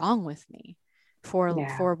is wrong with me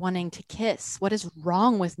for wanting to kiss? What is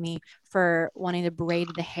wrong with me for wanting to braid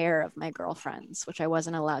the hair of my girlfriends, which I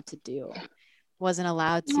wasn't allowed to do? Wasn't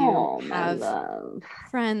allowed to have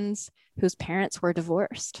friends whose parents were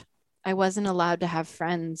divorced. I wasn't allowed to have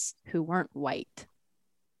friends who weren't white.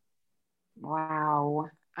 Wow.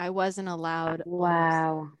 I wasn't allowed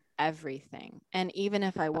everything. And even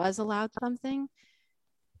if I was allowed something,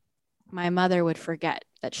 my mother would forget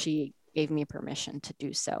that she gave me permission to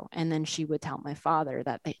do so. And then she would tell my father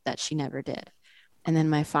that she never did. And then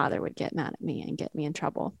my father would get mad at me and get me in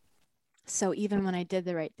trouble. So even when I did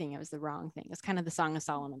the right thing, it was the wrong thing. It's kind of the Song of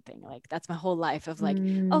Solomon thing. Like, that's my whole life of like,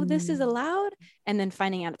 oh, this is allowed. And then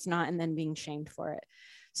finding out it's not, and then being shamed for it.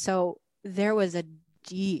 So there was a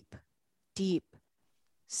deep, deep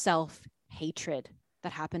self-hatred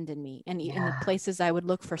that happened in me. And in the places I would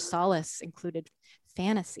look for solace included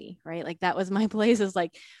fantasy, right? Like, that was my place, is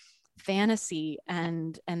like fantasy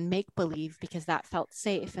and make-believe, because that felt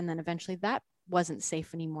safe. And then eventually that wasn't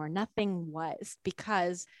safe anymore. Nothing was,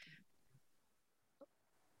 because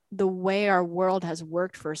the way our world has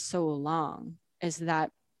worked for so long is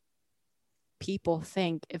that people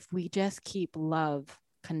think if we just keep love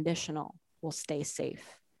conditional, we'll stay safe.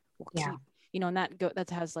 Keep, and that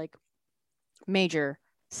has like major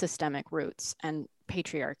systemic roots and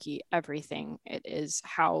patriarchy, everything. It is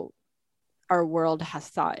how our world has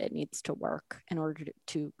thought it needs to work in order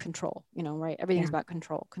to control, right? Everything's about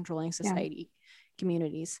controlling society,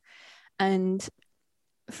 communities. And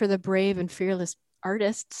for the brave and fearless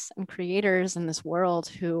artists and creators in this world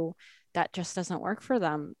who that just doesn't work for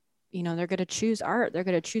them, they're going to choose art, they're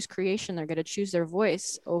going to choose creation, they're going to choose their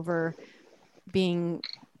voice over being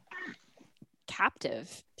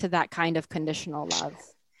captive to that kind of conditional love.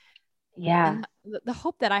 And the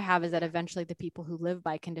hope that I have is that eventually the people who live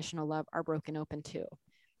by conditional love are broken open too,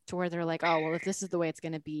 to where they're like, oh, well, if this is the way it's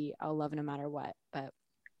going to be, I'll love no matter what. But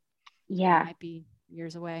it might be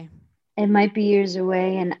years away. It might be years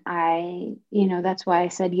away. And that's why I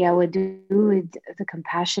said, Wadud, the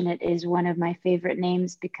compassionate, is one of my favorite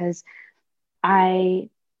names, because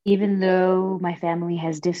even though my family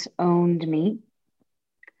has disowned me,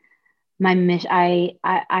 my mission, I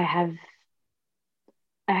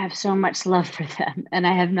have so much love for them, and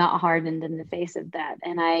I have not hardened in the face of that.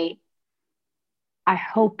 And I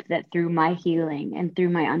hope that through my healing and through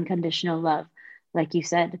my unconditional love, like you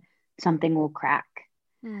said, something will crack.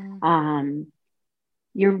 Mm.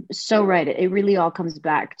 You're so right. It really all comes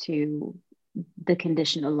back to the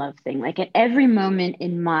conditional love thing. Like at every moment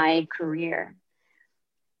in my career,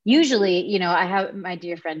 usually, you know, I have my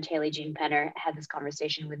dear friend Haley Jean Penner had this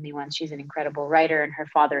conversation with me once. She's an incredible writer, and her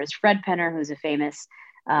father is Fred Penner, who's a famous,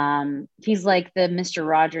 he's like the Mr.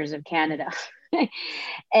 Rogers of Canada.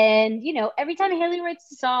 And, you know, every time Haley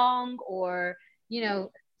writes a song or, you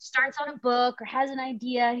know, starts on a book or has an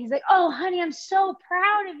idea, he's like, oh, honey, I'm so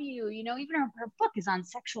proud of you. You know, even her book is on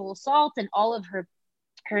sexual assault and all of her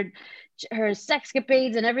her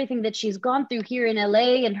sexcapades and everything that she's gone through here in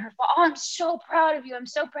LA, and her, oh, I'm so proud of you. I'm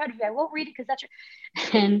so proud of you. I won't read it because that's your,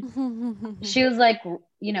 and she was like,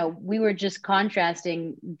 you know, we were just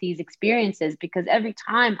contrasting these experiences because every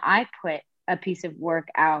time I put a piece of work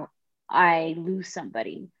out, I lose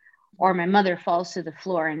somebody, or my mother falls to the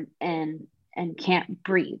floor and can't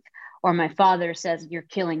breathe, or my father says, you're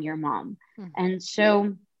killing your mom. And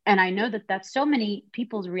so, and I know that that's so many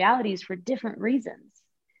people's realities for different reasons.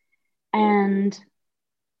 And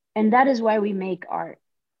that is why we make art,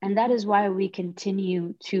 and that is why we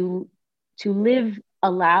continue to live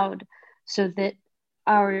aloud, so that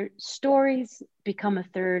our stories become a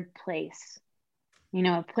third place, you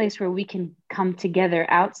know, a place where we can come together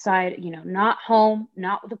outside, you know, not home,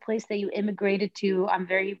 not the place that you immigrated to. I'm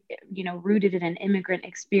very, you know, rooted in an immigrant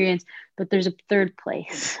experience, but there's a third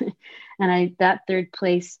place. And that third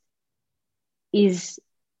place is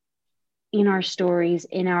in our stories,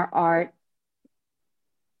 in our art.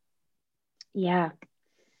 Yeah.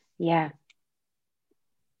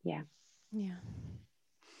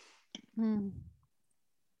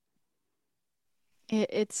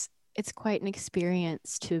 It's quite an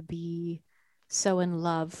experience to be so in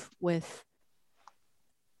love with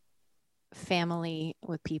family,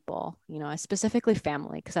 with people, you know, specifically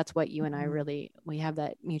family, because that's what you and I really, we have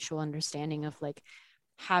that mutual understanding of like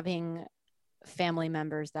having family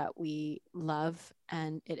members that we love,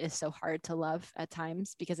 and it is so hard to love at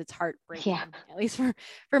times because it's heartbreaking. At least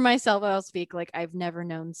for myself, I'll speak, like I've never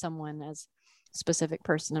known someone as specific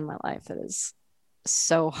person in my life that is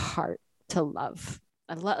so hard to love.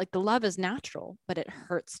 Like the love is natural, but it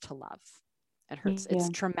hurts to love. It hurts. It's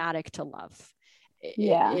traumatic to love.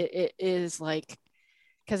 It is like,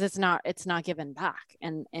 because it's not given back,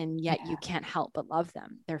 and yet you can't help but love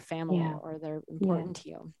them. They're family, or they're important to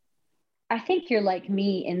you. I think you're like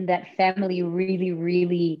me in that family really,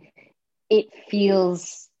 really, it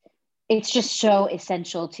feels, it's just so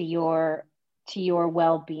essential to your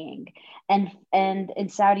well-being. And in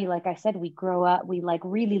Saudi, like I said, we grow up, we like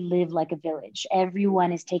really live like a village.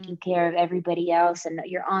 Everyone is taking care of everybody else, and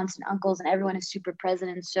your aunts and uncles, and everyone is super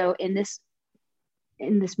present. And so in this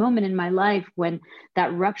moment in my life, when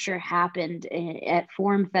that rupture happened at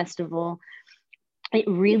Forum Festival, it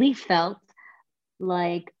really felt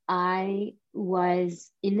like I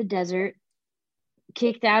was in the desert,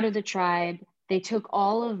 kicked out of the tribe. They took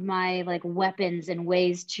all of my like weapons and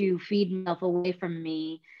ways to feed myself away from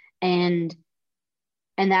me. And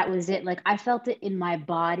that was it. Like I felt it in my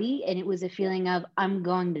body, and it was a feeling of, I'm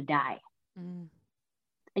going to die.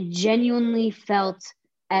 I genuinely felt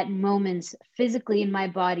at moments physically in my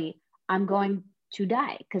body, I'm going to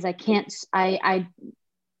die, because I can't,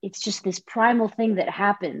 it's just this primal thing that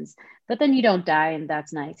happens, but then you don't die, and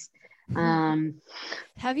that's nice. Are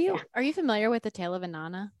you familiar with the tale of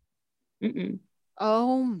Inanna? Mm-mm.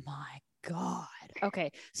 Oh my God.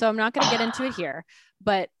 Okay. So I'm not going to get into it here,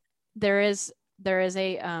 but there is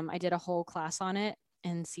a, I did a whole class on it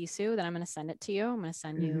in Sisu that I'm going to send it to you. I'm going to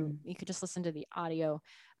send you, you could just listen to the audio,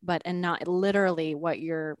 and not literally what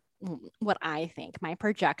I think, my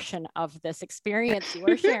projection of this experience you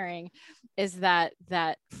are sharing is that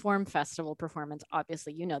Forum Festival performance,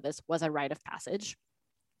 obviously, you know, this was a rite of passage,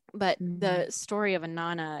 but the story of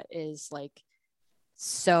Inanna is like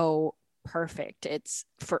so perfect. It's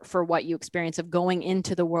for what you experience of going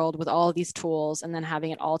into the world with all these tools and then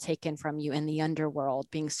having it all taken from you in the underworld,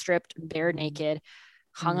 being stripped bare naked,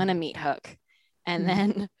 hung on a meat hook, and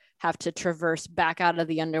then have to traverse back out of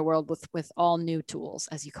the underworld with all new tools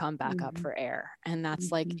as you come back up for air. And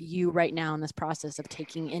that's like you right now in this process of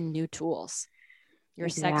taking in new tools, your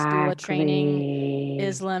sex doula training,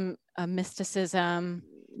 Islam, mysticism,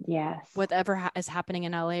 whatever is happening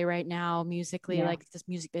in LA right now musically, like this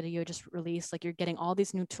music video just released, like you're getting all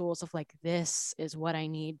these new tools of like, this is what I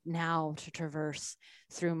need now to traverse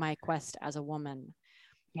through my quest as a woman.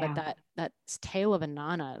 But that tale of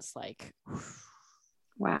Inanna is like,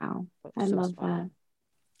 wow, I love that.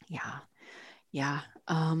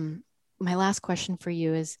 My last question for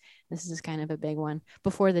you is, this is kind of a big one.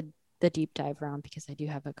 Before the the deep dive round, because I do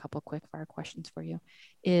have a couple quick fire questions for you,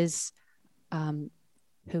 is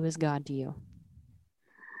who is God to you?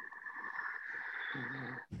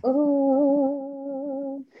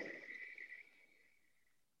 Oh.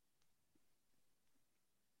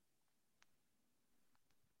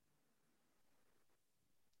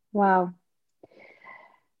 Wow.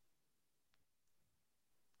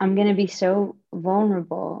 I'm going to be so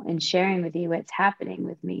vulnerable in sharing with you what's happening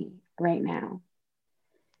with me right now.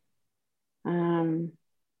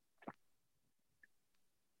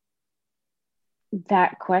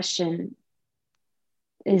 That question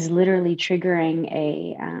is literally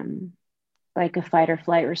triggering like a fight or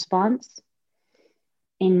flight response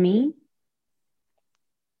in me.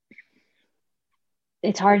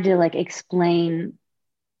 It's hard to like explain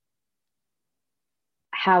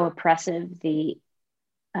how oppressive the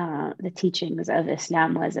teachings of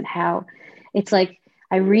Islam was, and how it's like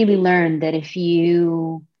I really learned that if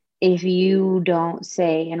you don't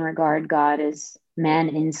say and regard God as man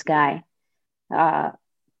in sky,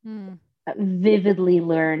 vividly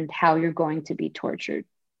learned how you're going to be tortured.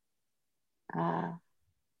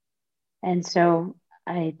 And so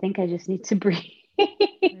I think I just need to breathe.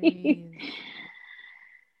 Breathe.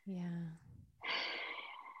 Yeah.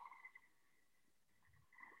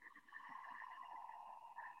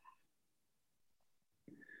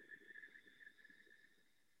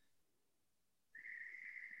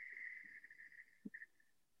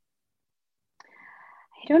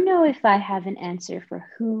 I don't know if I have an answer for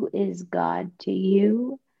who is God to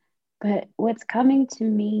you, but what's coming to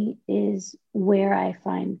me is where I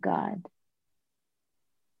find God.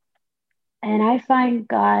 And I find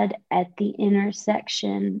God at the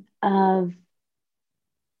intersection of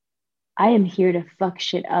I am here to fuck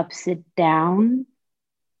shit up, sit down,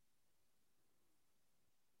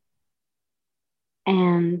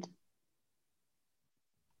 and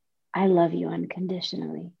I love you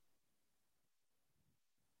unconditionally.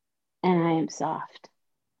 And I am soft.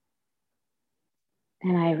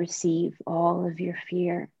 And I receive all of your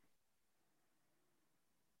fear.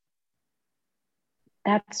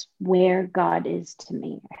 That's where God is to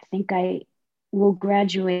me. I think I will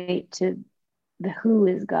graduate to the who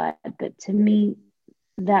is God, but to me,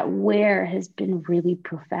 that where has been really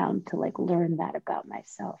profound to like learn that about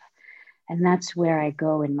myself. And that's where I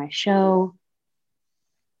go in my show.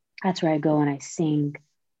 That's where I go when I sing.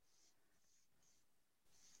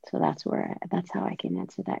 So that's how I can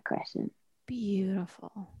answer that question.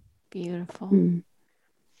 Beautiful. I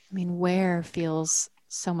mean, where feels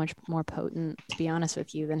so much more potent, to be honest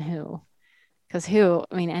with you, than who. Because who,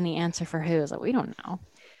 I mean, any answer for who is like, we don't know.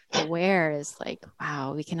 But where is like,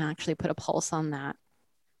 wow, we can actually put a pulse on that.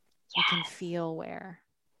 You can feel where.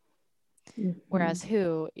 Whereas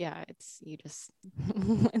who, yeah, it's it's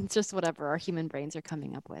just whatever our human brains are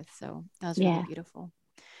coming up with. So that was really beautiful.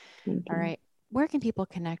 All right. Where can people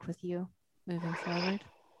connect with you moving forward?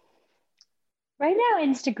 Right now,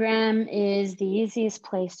 Instagram is the easiest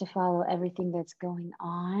place to follow everything that's going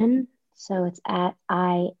on. So it's at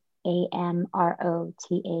IAMROTANA.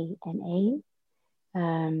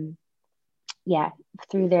 Yeah,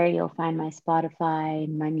 through there you'll find my Spotify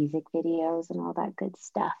and my music videos and all that good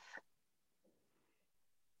stuff.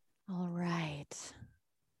 All right.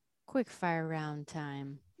 Quick fire round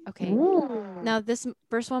time. Okay. Ooh. Now this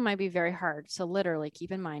first one might be very hard. So literally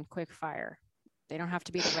keep in mind, quick fire. They don't have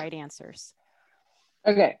to be the right answers.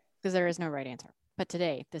 Okay. Because there is no right answer. But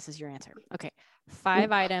today, this is your answer. Okay.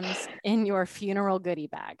 5 items in your funeral goodie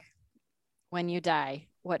bag. When you die,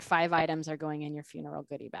 what 5 items are going in your funeral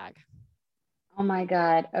goodie bag? Oh my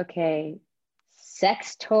God. Okay.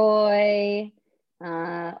 Sex toy,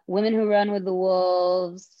 women who run with the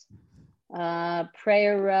wolves,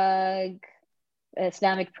 prayer rug,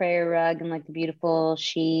 Islamic prayer rug, and like the beautiful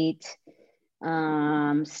sheet,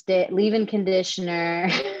 leave-in conditioner,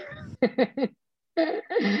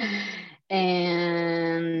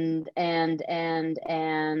 and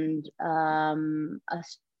a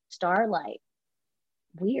starlight.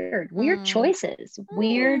 Weird choices.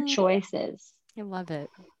 Weird choices. I love it.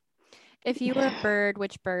 If you were a bird,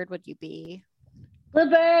 which bird would you be?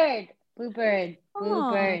 Bluebird.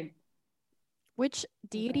 Which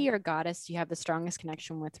deity or goddess do you have the strongest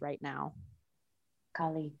connection with right now?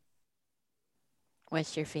 Kali.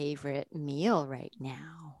 What's your favorite meal right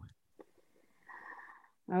now?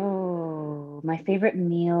 Oh, my favorite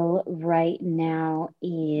meal right now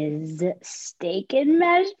is steak and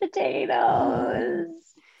mashed potatoes.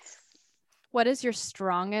 What is your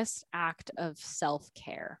strongest act of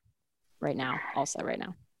self-care right now?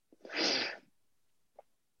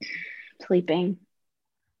 Sleeping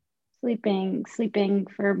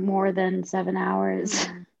for more than 7 hours.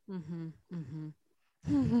 Mm-hmm.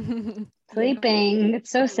 Mm-hmm. Sleeping. It's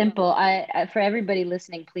so simple. I for everybody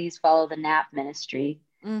listening, please follow the Nap Ministry.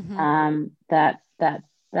 Mm-hmm. That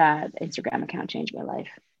Instagram account changed my life.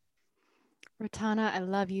 Ratana, I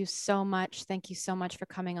love you so much. Thank you so much for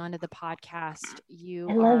coming onto the podcast. I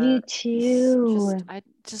love you too. I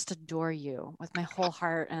just adore you with my whole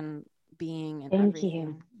heart and being and Thank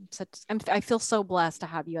everything. I feel so blessed to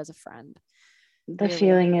have you as a friend. The really.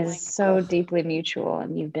 feeling is so deeply mutual,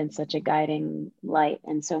 and you've been such a guiding light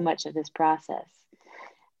in so much of this process.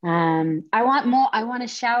 I want to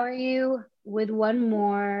shower you with one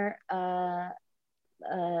more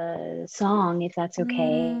song, if that's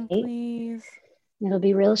okay. Please. It'll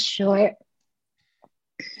be real short.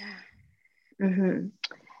 Yeah. Mm-hmm.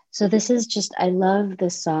 So this is just, I love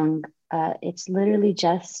this song. It's literally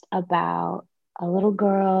just about a little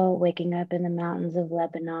girl waking up in the mountains of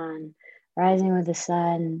Lebanon, rising with the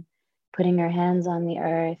sun, putting her hands on the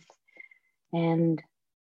earth, and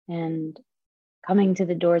coming to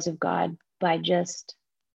the doors of God by just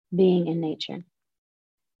being in nature.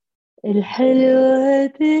 الحلوة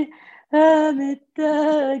دي قامت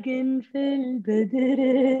تاجن في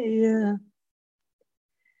البدرية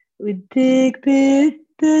وديك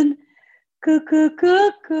بيتن كوكو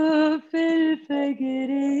كوكو في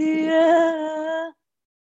الفجرية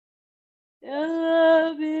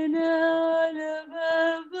يلا بينا على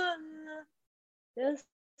باب الله يا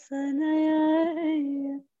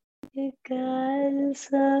صنايعية يجعل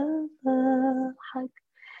صباحك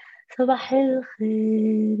صباح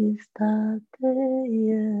الخير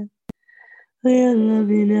استعطية ويلا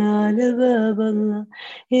بينا على باب الله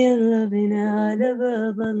يلا بينا على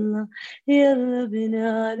باب الله يلا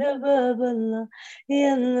بينا على باب الله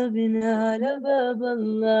يلا بينا على باب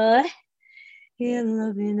الله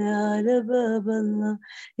يلا بينا على باب الله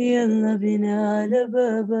يلا بينا على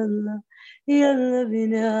باب الله يلا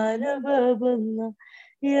بينا على باب الله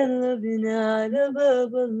يلا بينا على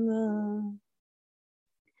باب الله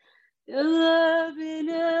يلا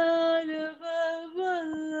بينا على باب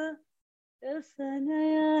الله يا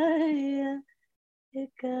صنايعية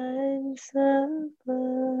يجعل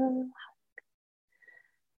صباحك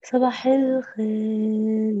صباح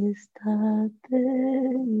الخير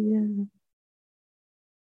استعطية.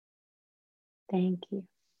 Thank you.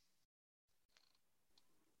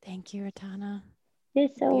 Thank you, Ratana. You're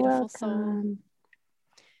so Beautiful welcome.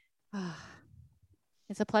 Soul.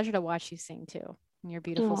 It's a pleasure to watch you sing too. And your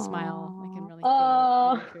beautiful smile. I can really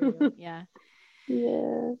feel it. Yeah.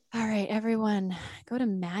 Yeah. All right, everyone, go to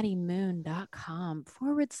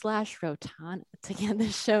maddiemoon.com/Rotana to get the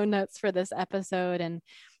show notes for this episode. And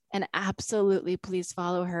absolutely, please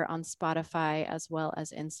follow her on Spotify as well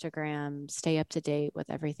as Instagram. Stay up to date with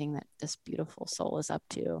everything that this beautiful soul is up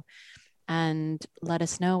to. And let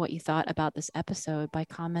us know what you thought about this episode by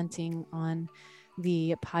commenting on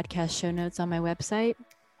the podcast show notes on my website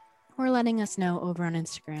or letting us know over on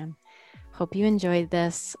Instagram. Hope you enjoyed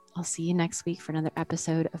this. I'll see you next week for another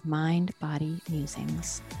episode of Mind, Body,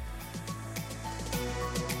 Musings.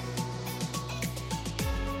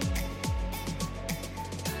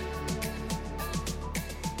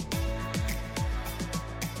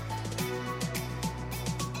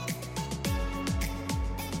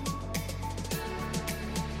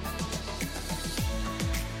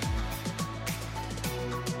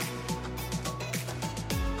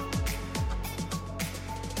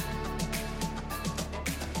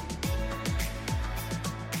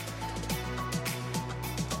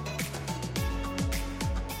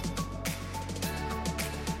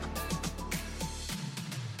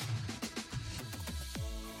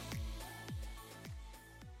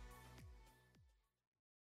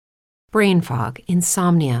 Brain fog,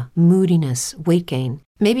 insomnia, moodiness, weight gain.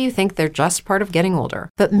 Maybe you think they're just part of getting older,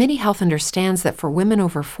 but MIDI Health understands that for women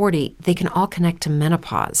over 40, they can all connect to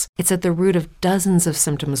menopause. It's at the root of dozens of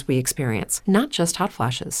symptoms we experience, not just hot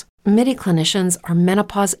flashes. MIDI clinicians are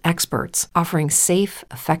menopause experts, offering safe,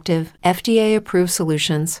 effective, FDA-approved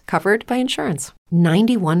solutions covered by insurance.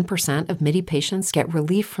 91% of MIDI patients get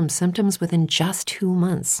relief from symptoms within just 2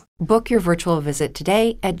 months. Book your virtual visit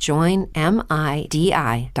today at joinmidi.com.